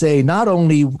able to say, not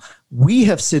only we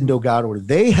have sinned, O God, or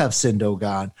they have sinned, O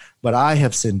God, but I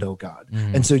have sinned, O God.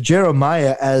 And so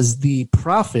Jeremiah, as the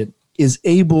prophet, is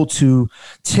able to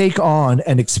take on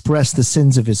and express the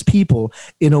sins of his people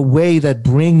in a way that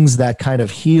brings that kind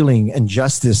of healing and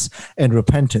justice and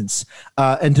repentance.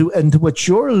 And to what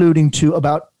you're alluding to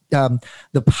about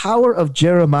the power of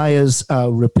Jeremiah's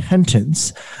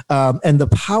repentance and the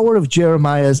power of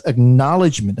Jeremiah's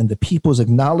acknowledgement and the people's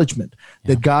acknowledgement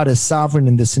that God is sovereign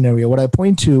in this scenario. What I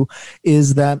point to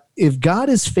is that if God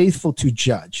is faithful to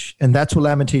judge, and that's what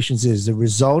Lamentations is, the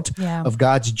result of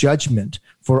God's judgment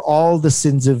for all the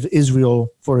sins of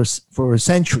Israel for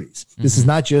centuries. This is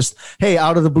not just, hey,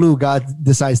 out of the blue, God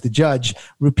decides to judge.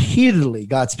 Repeatedly,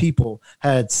 God's people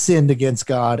had sinned against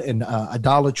God in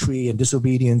idolatry and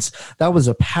disobedience. That was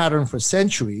a pattern for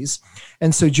centuries.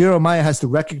 And so Jeremiah has to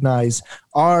recognize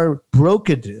our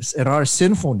brokenness and our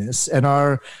sinfulness and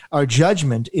our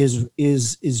judgment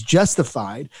is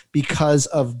justified because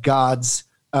of God's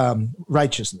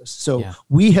righteousness. So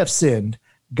we have sinned,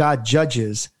 God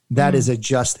judges. That is a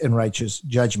just and righteous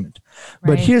judgment.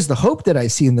 But here's the hope that I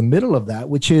see in the middle of that,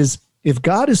 which is if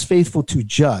God is faithful to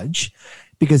judge,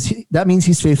 because that means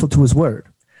he's faithful to his word.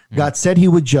 God said he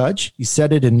would judge. He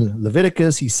said it in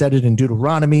Leviticus. He said it in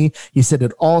Deuteronomy. He said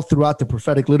it all throughout the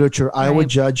prophetic literature. I would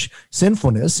judge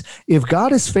sinfulness. If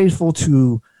God is faithful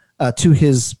to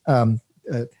his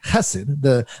chesed,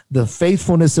 the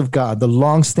faithfulness of God, the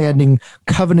longstanding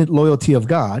covenant loyalty of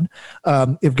God,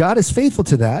 if God is faithful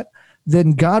to that,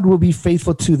 then God will be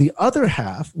faithful to the other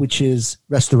half, which is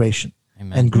restoration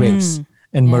and grace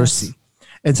and mercy.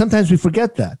 And sometimes we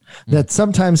forget that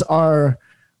sometimes our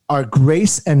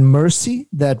grace and mercy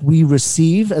that we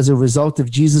receive as a result of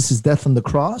Jesus' death on the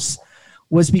cross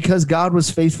was because God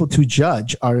was faithful to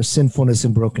judge our sinfulness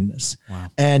and brokenness.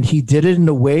 And he did it in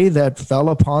a way that fell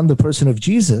upon the person of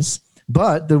Jesus.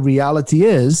 But the reality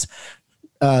is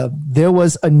there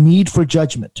was a need for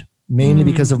judgment, mainly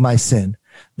because of my sin.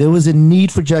 There was a need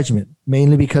for judgment,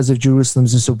 mainly because of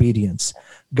Jerusalem's disobedience.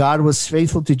 God was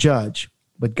faithful to judge,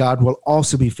 but God will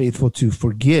also be faithful to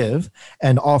forgive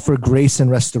and offer grace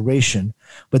and restoration.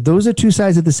 But those are two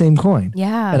sides of the same coin.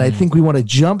 And I think we want to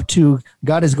jump to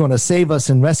God is going to save us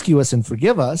and rescue us and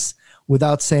forgive us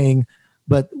without saying,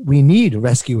 but we need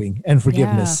rescuing and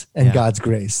forgiveness and God's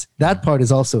grace. That part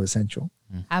is also essential.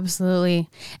 Absolutely.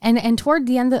 And toward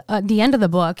the end of the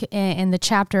book, in the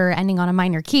chapter ending on a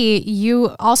minor key,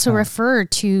 you also refer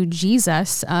to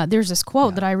Jesus. There's this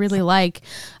quote that I really like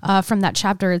from that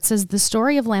chapter. It says, "The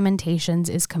story of Lamentations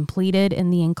is completed in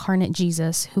the incarnate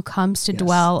Jesus who comes to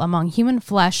dwell among human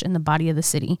flesh in the body of the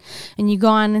city." And you go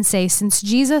on and say, since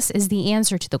Jesus is the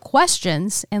answer to the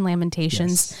questions in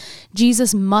Lamentations,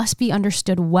 Jesus must be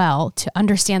understood well to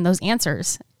understand those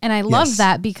answers. And I love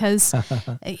that because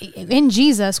in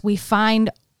Jesus, we find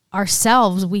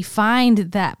ourselves, we find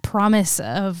that promise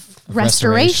of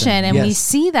restoration. And we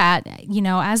see that,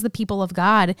 as the people of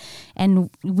God, and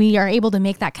we are able to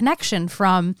make that connection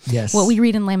from what we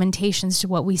read in Lamentations to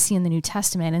what we see in the New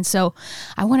Testament. And so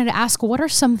I wanted to ask, what are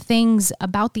some things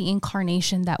about the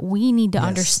incarnation that we need to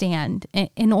understand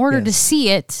in order to see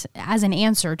it as an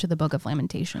answer to the book of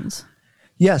Lamentations?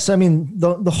 Yes, I mean,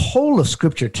 the whole of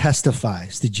Scripture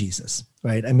testifies to Jesus,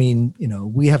 right? I mean,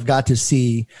 we have got to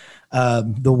see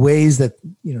the ways that,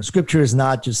 Scripture is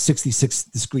not just 66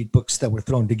 discrete books that were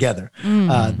thrown together.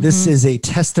 This is a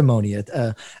testimony,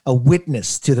 a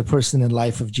witness to the person and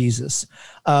life of Jesus.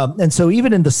 And so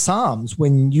even in the Psalms,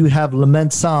 when you have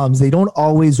lament Psalms, they don't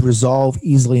always resolve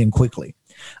easily and quickly.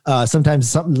 Sometimes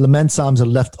some lament psalms are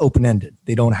left open-ended.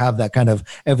 They don't have that kind of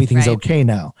everything's okay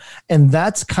now. And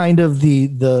that's kind of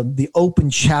the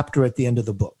open chapter at the end of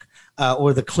the book,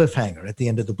 or the cliffhanger at the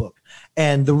end of the book.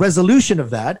 And the resolution of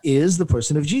that is the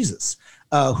person of Jesus,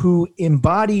 who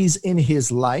embodies in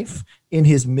his life, in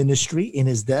his ministry, in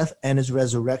his death and his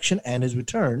resurrection and his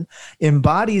return,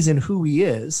 embodies in who he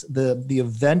is, the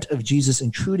event of Jesus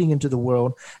intruding into the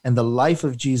world and the life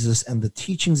of Jesus and the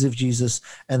teachings of Jesus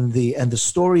and the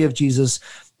story of Jesus.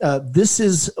 This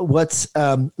is what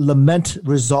lament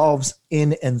resolves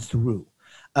in and through.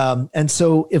 And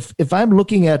so if I'm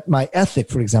looking at my ethic,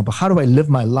 for example, how do I live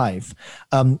my life?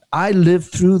 I live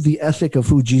through the ethic of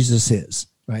who Jesus is.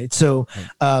 Right. So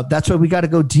that's why we got to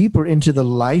go deeper into the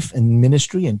life and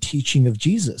ministry and teaching of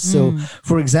Jesus. So,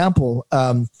 for example,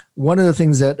 one of the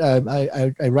things that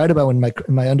I write about in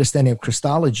my understanding of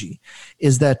Christology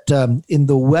is that in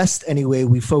the West, anyway,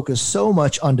 we focus so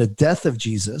much on the death of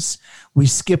Jesus, we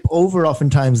skip over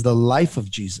oftentimes the life of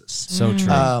Jesus. So true.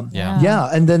 Yeah.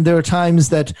 And then there are times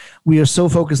that we are so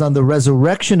focused on the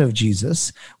resurrection of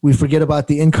Jesus, we forget about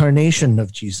the incarnation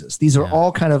of Jesus. These are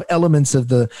all kind of elements of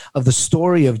the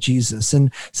story of Jesus.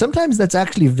 And sometimes that's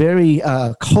actually very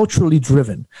culturally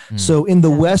driven. So in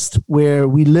the West, where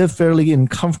we live fairly in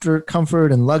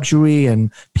comfort and luxury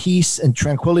and peace and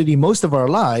tranquility most of our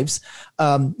lives,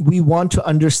 we want to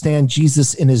understand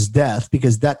Jesus in his death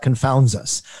because that confounds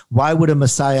us. Why would a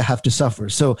Messiah have to suffer?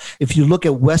 So if you look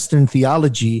at Western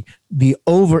theology, the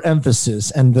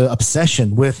overemphasis and the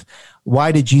obsession with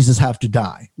why did Jesus have to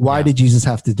die? Why did Jesus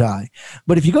have to die?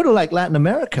 But if you go to like Latin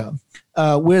America,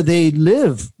 where they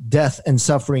live death and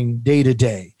suffering day to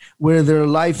day, where their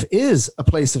life is a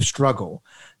place of struggle,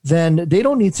 then they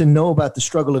don't need to know about the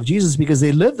struggle of Jesus because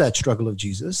they live that struggle of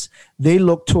Jesus. They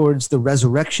look towards the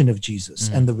resurrection of Jesus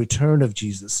and the return of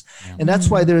Jesus. And that's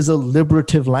why there's a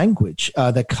liberative language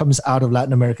that comes out of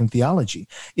Latin American theology.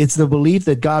 It's the belief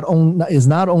that God is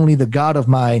not only the God of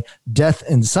my death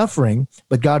and suffering,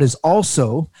 but God is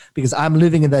also, because I'm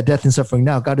living in that death and suffering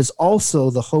now, God is also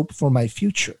the hope for my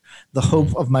future, the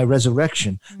hope of my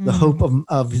resurrection, the hope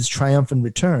of his triumphant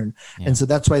return. And so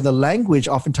that's why the language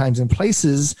oftentimes in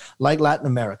places like Latin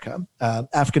America,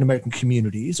 African-American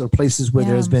communities, or places where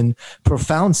there's been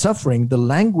profound suffering, the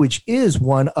language is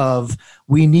one of,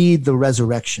 we need the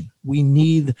resurrection. We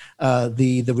need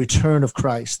the return of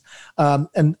Christ.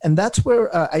 And that's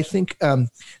where I think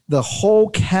the whole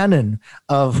canon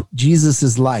of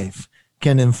Jesus's life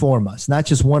can inform us, not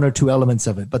just one or two elements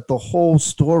of it, but the whole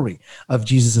story of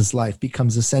Jesus's life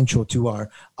becomes essential to our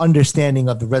understanding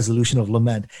of the resolution of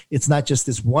lament. It's not just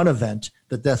this one event,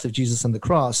 the death of Jesus on the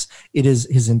cross. It is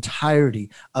his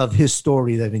entirety of his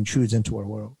story that intrudes into our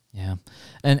world. Yeah.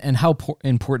 And how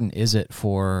important is it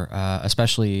for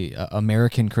especially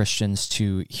American Christians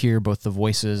to hear both the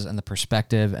voices and the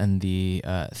perspective and the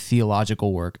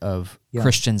theological work of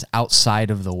Christians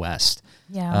outside of the West?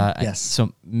 Yeah. Yes.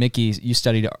 So, Mickey, you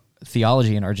studied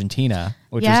theology in Argentina,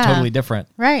 which is totally different.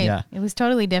 Right. Yeah. It was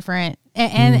totally different.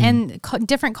 And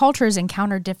different cultures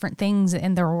encounter different things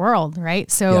in their world, right?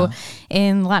 So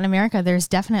in Latin America, there's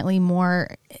definitely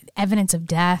more evidence of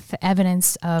death,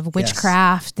 evidence of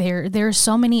witchcraft. There's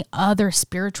so many other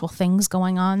spiritual things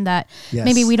going on that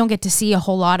maybe we don't get to see a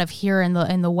whole lot of here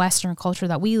in the Western culture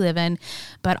that we live in,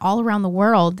 but all around the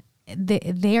world,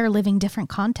 they are living different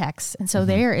contexts, and so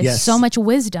there is so much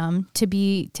wisdom to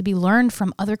be learned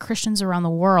from other Christians around the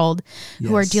world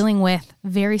who are dealing with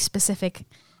very specific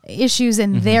issues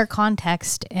in their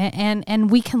context,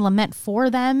 and we can lament for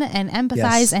them and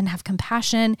empathize and have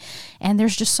compassion, and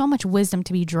there's just so much wisdom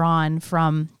to be drawn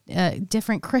from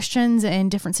different Christians in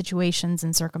different situations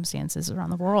and circumstances around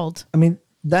the world. I mean,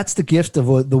 that's the gift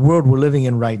of the world we're living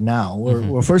in right now.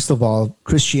 Where first of all,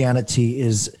 Christianity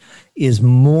is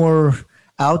more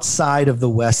outside of the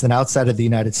West and outside of the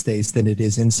United States than it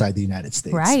is inside the United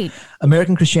States. Right.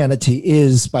 American Christianity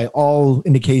is, by all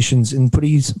indications, in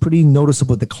pretty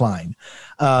noticeable decline.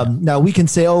 Now we can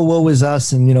say, "Oh, woe is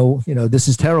us," and this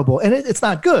is terrible, and it's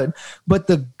not good. But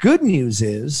the good news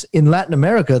is, in Latin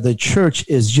America, the church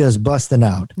is just busting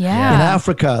out. Yeah. In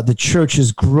Africa, the church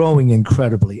is growing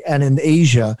incredibly, and in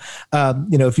Asia,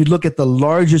 if you look at the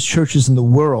largest churches in the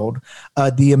world,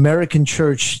 the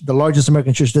largest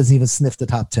American church doesn't even sniff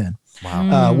the top 10.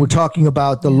 Wow. We're talking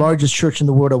about the largest church in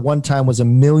the world at one time was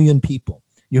 1 million people.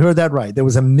 You heard that right. There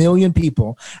was 1 million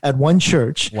people at one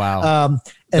church. Wow.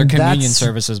 Their communion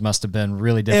services must have been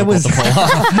really difficult to pull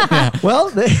off. Well,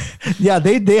 they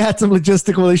had some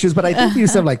logistical issues, but I think they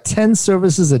used to have like 10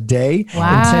 services a day in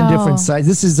 10 different sites.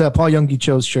 This is Paul Young-gi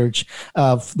Cho's church,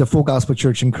 the Full Gospel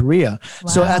Church in Korea. Wow.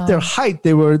 So at their height,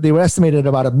 they were estimated at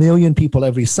about 1 million people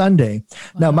every Sunday.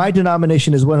 Wow. Now, my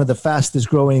denomination is one of the fastest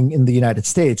growing in the United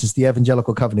States. It's the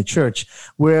Evangelical Covenant Church.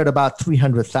 We're at about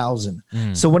 300,000.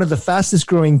 So one of the fastest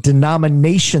growing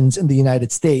denominations in the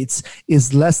United States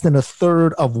is less than a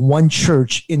third of one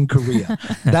church in Korea.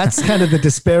 That's kind of the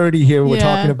disparity here we're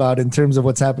talking about in terms of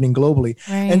what's happening globally.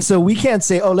 Right. And so we can't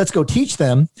say, "Oh, let's go teach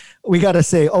them." We got to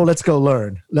say, "Oh, let's go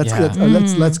learn. Let's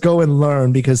go and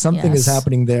learn," because something is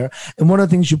happening there. And one of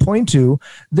the things you point to,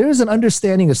 there's an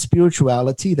understanding of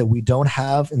spirituality that we don't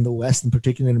have in the West, in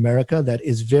particular in America, that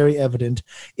is very evident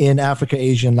in Africa,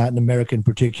 Asia, and Latin America in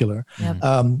particular.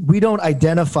 Yep. We don't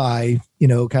identify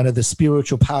kind of the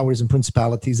spiritual powers and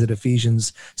principalities that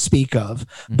Ephesians speak of.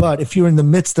 But if you're in the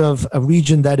midst of a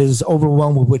region that is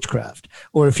overwhelmed with witchcraft,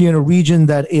 or if you're in a region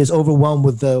that is overwhelmed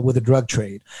with the drug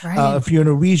trade, if you're in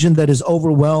a region that is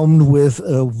overwhelmed with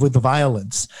the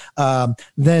violence,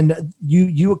 then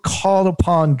you call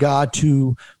upon God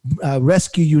to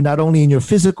rescue you not only in your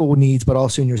physical needs but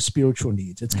also in your spiritual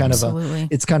needs. It's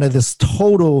kind of this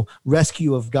total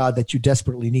rescue of God that you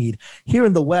desperately need. Here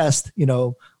in the West,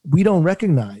 we don't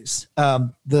recognize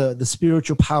the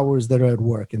spiritual powers that are at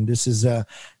work. And this is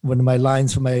one of my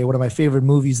lines from one of my favorite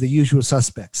movies, The Usual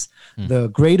Suspects. The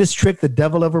greatest trick the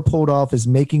devil ever pulled off is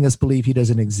making us believe he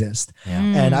doesn't exist.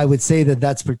 And I would say that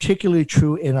that's particularly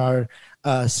true in our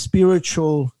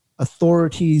spiritual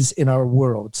authorities in our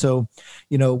world. So,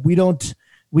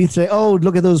 we say, oh,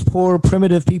 look at those poor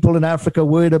primitive people in Africa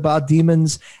worried about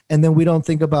demons. And then we don't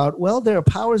think about, well, there are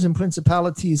powers and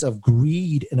principalities of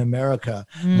greed in America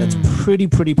that's pretty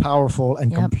powerful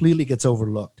and completely gets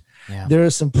overlooked. There are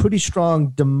some pretty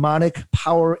strong demonic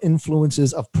power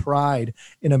influences of pride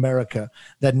in America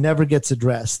that never gets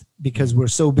addressed because we're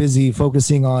so busy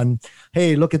focusing on,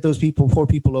 hey, look at those people, poor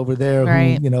people over there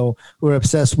who are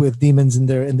obsessed with demons in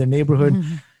their neighborhood.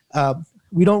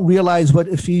 We don't realize what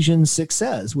Ephesians 6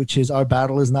 says, which is our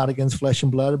battle is not against flesh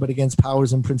and blood, but against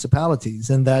powers and principalities.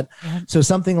 And that, so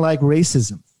something like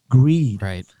racism, greed,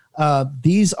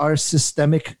 these are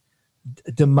systemic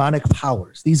demonic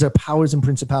powers. These are powers and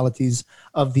principalities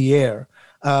of the air.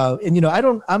 My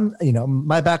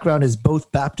background is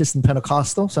both Baptist and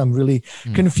Pentecostal, so I'm really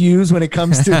confused when it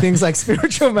comes to things like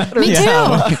spiritual matters. Me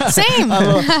too. Same.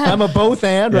 I'm a both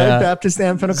and, right? Baptist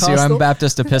and Pentecostal. See, I'm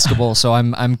Baptist Episcopal, so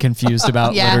I'm confused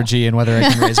about liturgy and whether I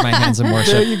can raise my hands in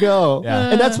worship. There you go.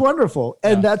 And that's wonderful.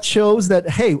 And that shows that,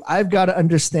 hey, I've got to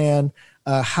understand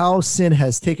how sin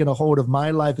has taken a hold of my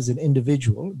life as an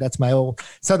individual. That's my old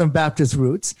Southern Baptist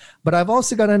roots. But I've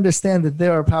also got to understand that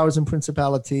there are powers and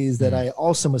principalities that I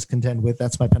also must contend with.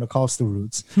 That's my Pentecostal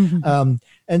roots.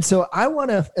 And so I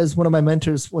want to, as one of my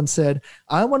mentors once said,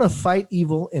 I want to fight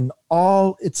evil in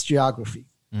all its geography,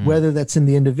 whether that's in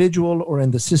the individual or in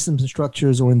the systems and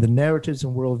structures or in the narratives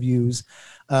and worldviews.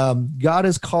 God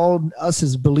has called us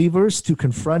as believers to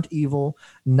confront evil,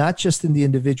 not just in the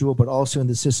individual, but also in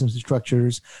the systems and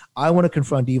structures. I want to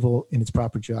confront evil in its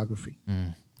proper geography.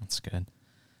 That's good.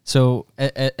 So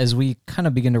as we kind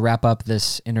of begin to wrap up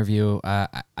this interview,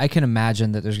 I can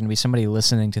imagine that there's going to be somebody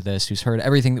listening to this who's heard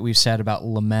everything that we've said about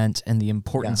lament and the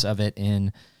importance of it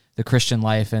in the Christian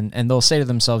life. And they'll say to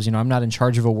themselves, I'm not in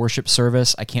charge of a worship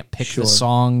service. I can't pick the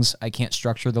songs. I can't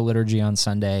structure the liturgy on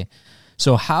Sunday.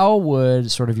 So how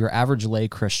would sort of your average lay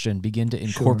Christian begin to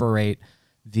incorporate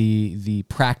the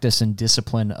practice and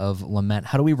discipline of lament?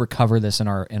 How do we recover this in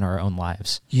our own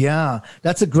lives? Yeah,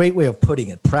 that's a great way of putting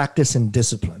it. Practice and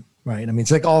discipline. Right. I mean, it's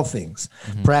like all things.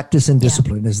 Practice and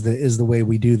discipline is the way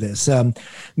we do this.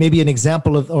 Maybe an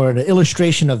example of, or an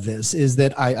illustration of this is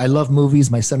that I love movies.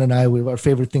 My son and I, our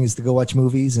favorite thing is to go watch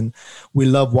movies, and we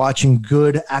love watching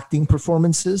good acting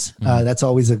performances. That's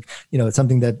always it's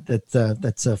something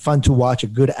that's fun to watch, a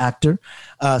good actor.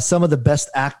 Some of the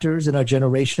best actors in our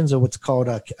generations are what's called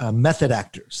method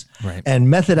actors. Right.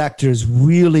 And method actors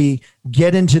really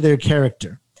get into their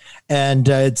character. And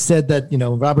it's said that,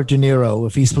 Robert De Niro,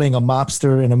 if he's playing a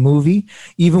mobster in a movie,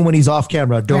 even when he's off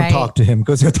camera, don't talk to him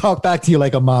because he'll talk back to you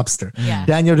like a mobster. Yeah.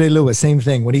 Daniel Day-Lewis, same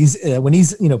thing. When he's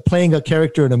playing a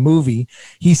character in a movie,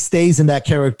 he stays in that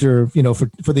character,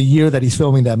 for the year that he's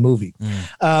filming that movie.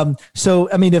 So,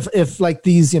 I mean, if like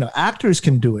these, actors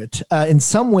can do it, in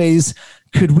some ways,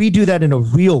 could we do that in a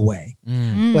real way?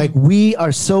 Like we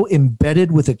are so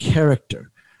embedded with a character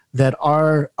that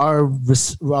our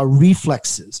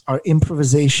reflexes, our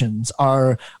improvisations,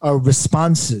 our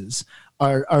responses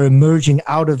are emerging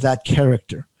out of that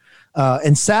character.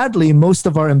 And sadly, most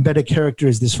of our embedded character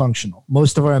is dysfunctional.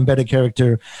 Most of our embedded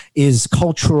character is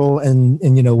cultural and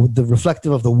the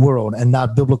reflective of the world and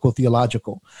not biblical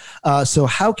theological. So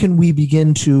how can we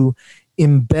begin to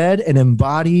embed and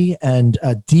embody and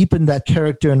deepen that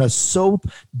character in us so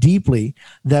deeply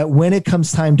that when it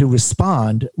comes time to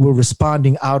respond, we're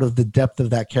responding out of the depth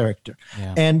of that character.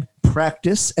 And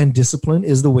practice and discipline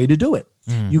is the way to do it.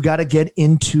 You got to get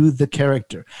into the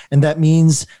character. And that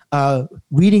means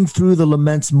reading through the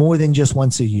laments more than just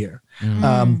once a year.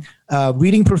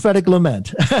 Reading Prophetic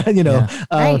Lament,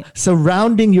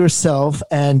 surrounding yourself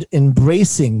and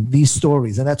embracing these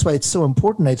stories. And that's why it's so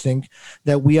important, I think,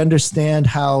 that we understand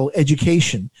how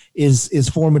education is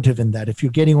formative in that. If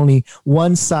you're getting only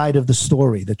one side of the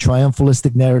story, the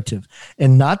triumphalistic narrative,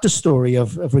 and not the story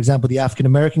of, for example, the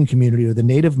African-American community or the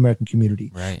Native American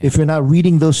community, if you're not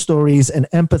reading those stories and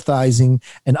empathizing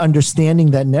and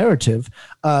understanding that narrative,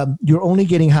 you're only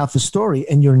getting half the story,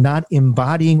 and you're not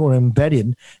embodying or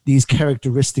embedding these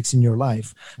characteristics in your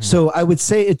life. So I would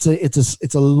say it's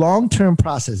a long-term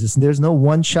process. There's no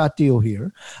one-shot deal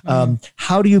here.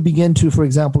 How do you begin to, for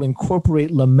example,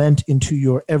 incorporate lament into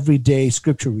your everyday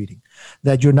scripture reading?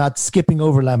 That you're not skipping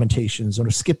over Lamentations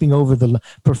or skipping over the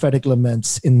prophetic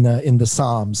laments in the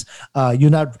Psalms. You're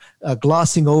not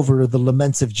glossing over the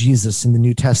laments of Jesus in the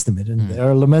New Testament. And there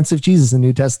are laments of Jesus in the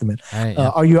New Testament. Right, yeah.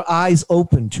 Are your eyes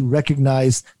open to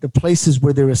recognize the places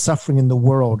where there is suffering in the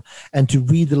world and to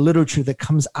read the literature that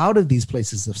comes out of these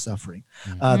places of suffering?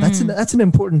 That's an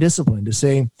important discipline to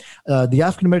say, the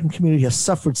African-American community has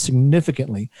suffered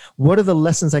significantly. What are the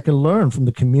lessons I can learn from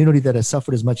the community that has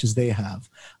suffered as much as they have?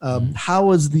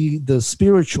 How is the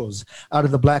spirituals out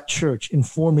of the Black church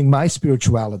informing my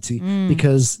spirituality?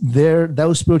 Because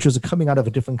those spirituals are coming out of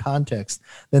a different context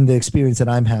than the experience that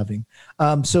I'm having.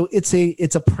 So it's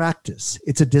a practice.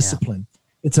 It's a discipline.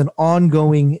 It's an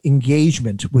ongoing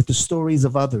engagement with the stories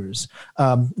of others,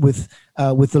 with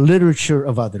the literature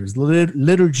of others, the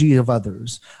liturgy of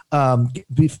others,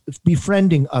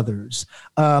 befriending others.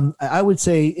 I would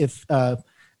say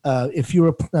if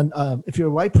you're a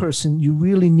white person, you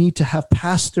really need to have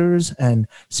pastors and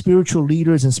spiritual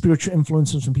leaders and spiritual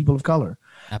influences from people of color.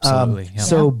 Absolutely.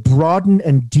 So broaden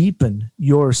and deepen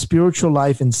your spiritual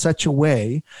life in such a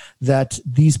way that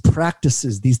these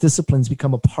practices, these disciplines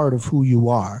become a part of who you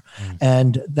are.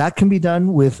 And that can be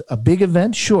done with a big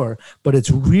event, sure, but it's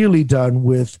really done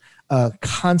with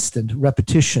constant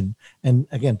repetition. And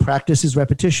again, practice is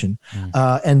repetition,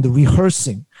 and the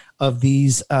rehearsing of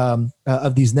these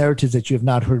narratives that you have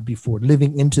not heard before,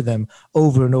 living into them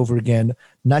over and over again,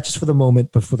 not just for the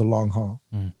moment, but for the long haul.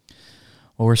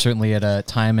 Well, we're certainly at a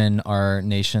time in our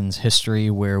nation's history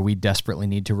where we desperately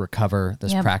need to recover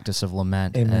this practice of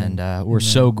lament. Amen. And we're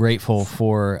so grateful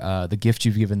for the gift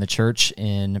you've given the church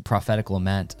in prophetic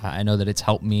lament. I know that it's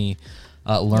helped me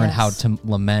learn how to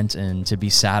lament and to be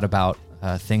sad about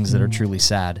things that are truly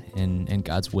sad in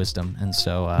God's wisdom. And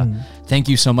so thank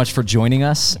you so much for joining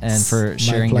us and for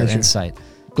sharing your insight.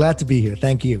 Glad to be here.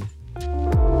 Thank you.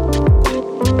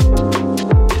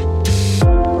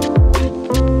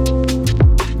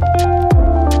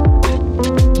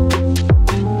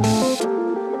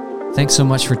 Thanks so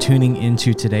much for tuning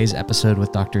into today's episode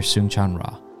with Dr. Soong-Chan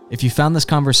Rah. If you found this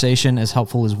conversation as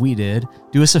helpful as we did,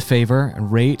 do us a favor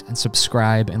and rate and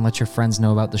subscribe and let your friends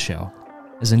know about the show.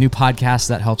 As a new podcast,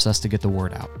 that helps us to get the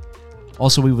word out.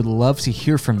 Also, we would love to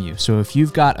hear from you. So if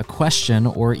you've got a question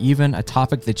or even a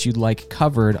topic that you'd like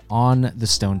covered on The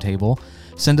Stone Table,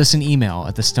 send us an email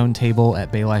at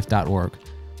thestonetable@baylife.org.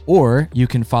 Or you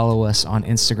can follow us on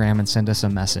Instagram and send us a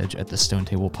message at The Stone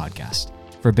Table Podcast.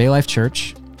 For Bay Life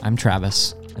Church, I'm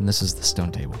Travis, and this is The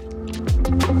Stone Table.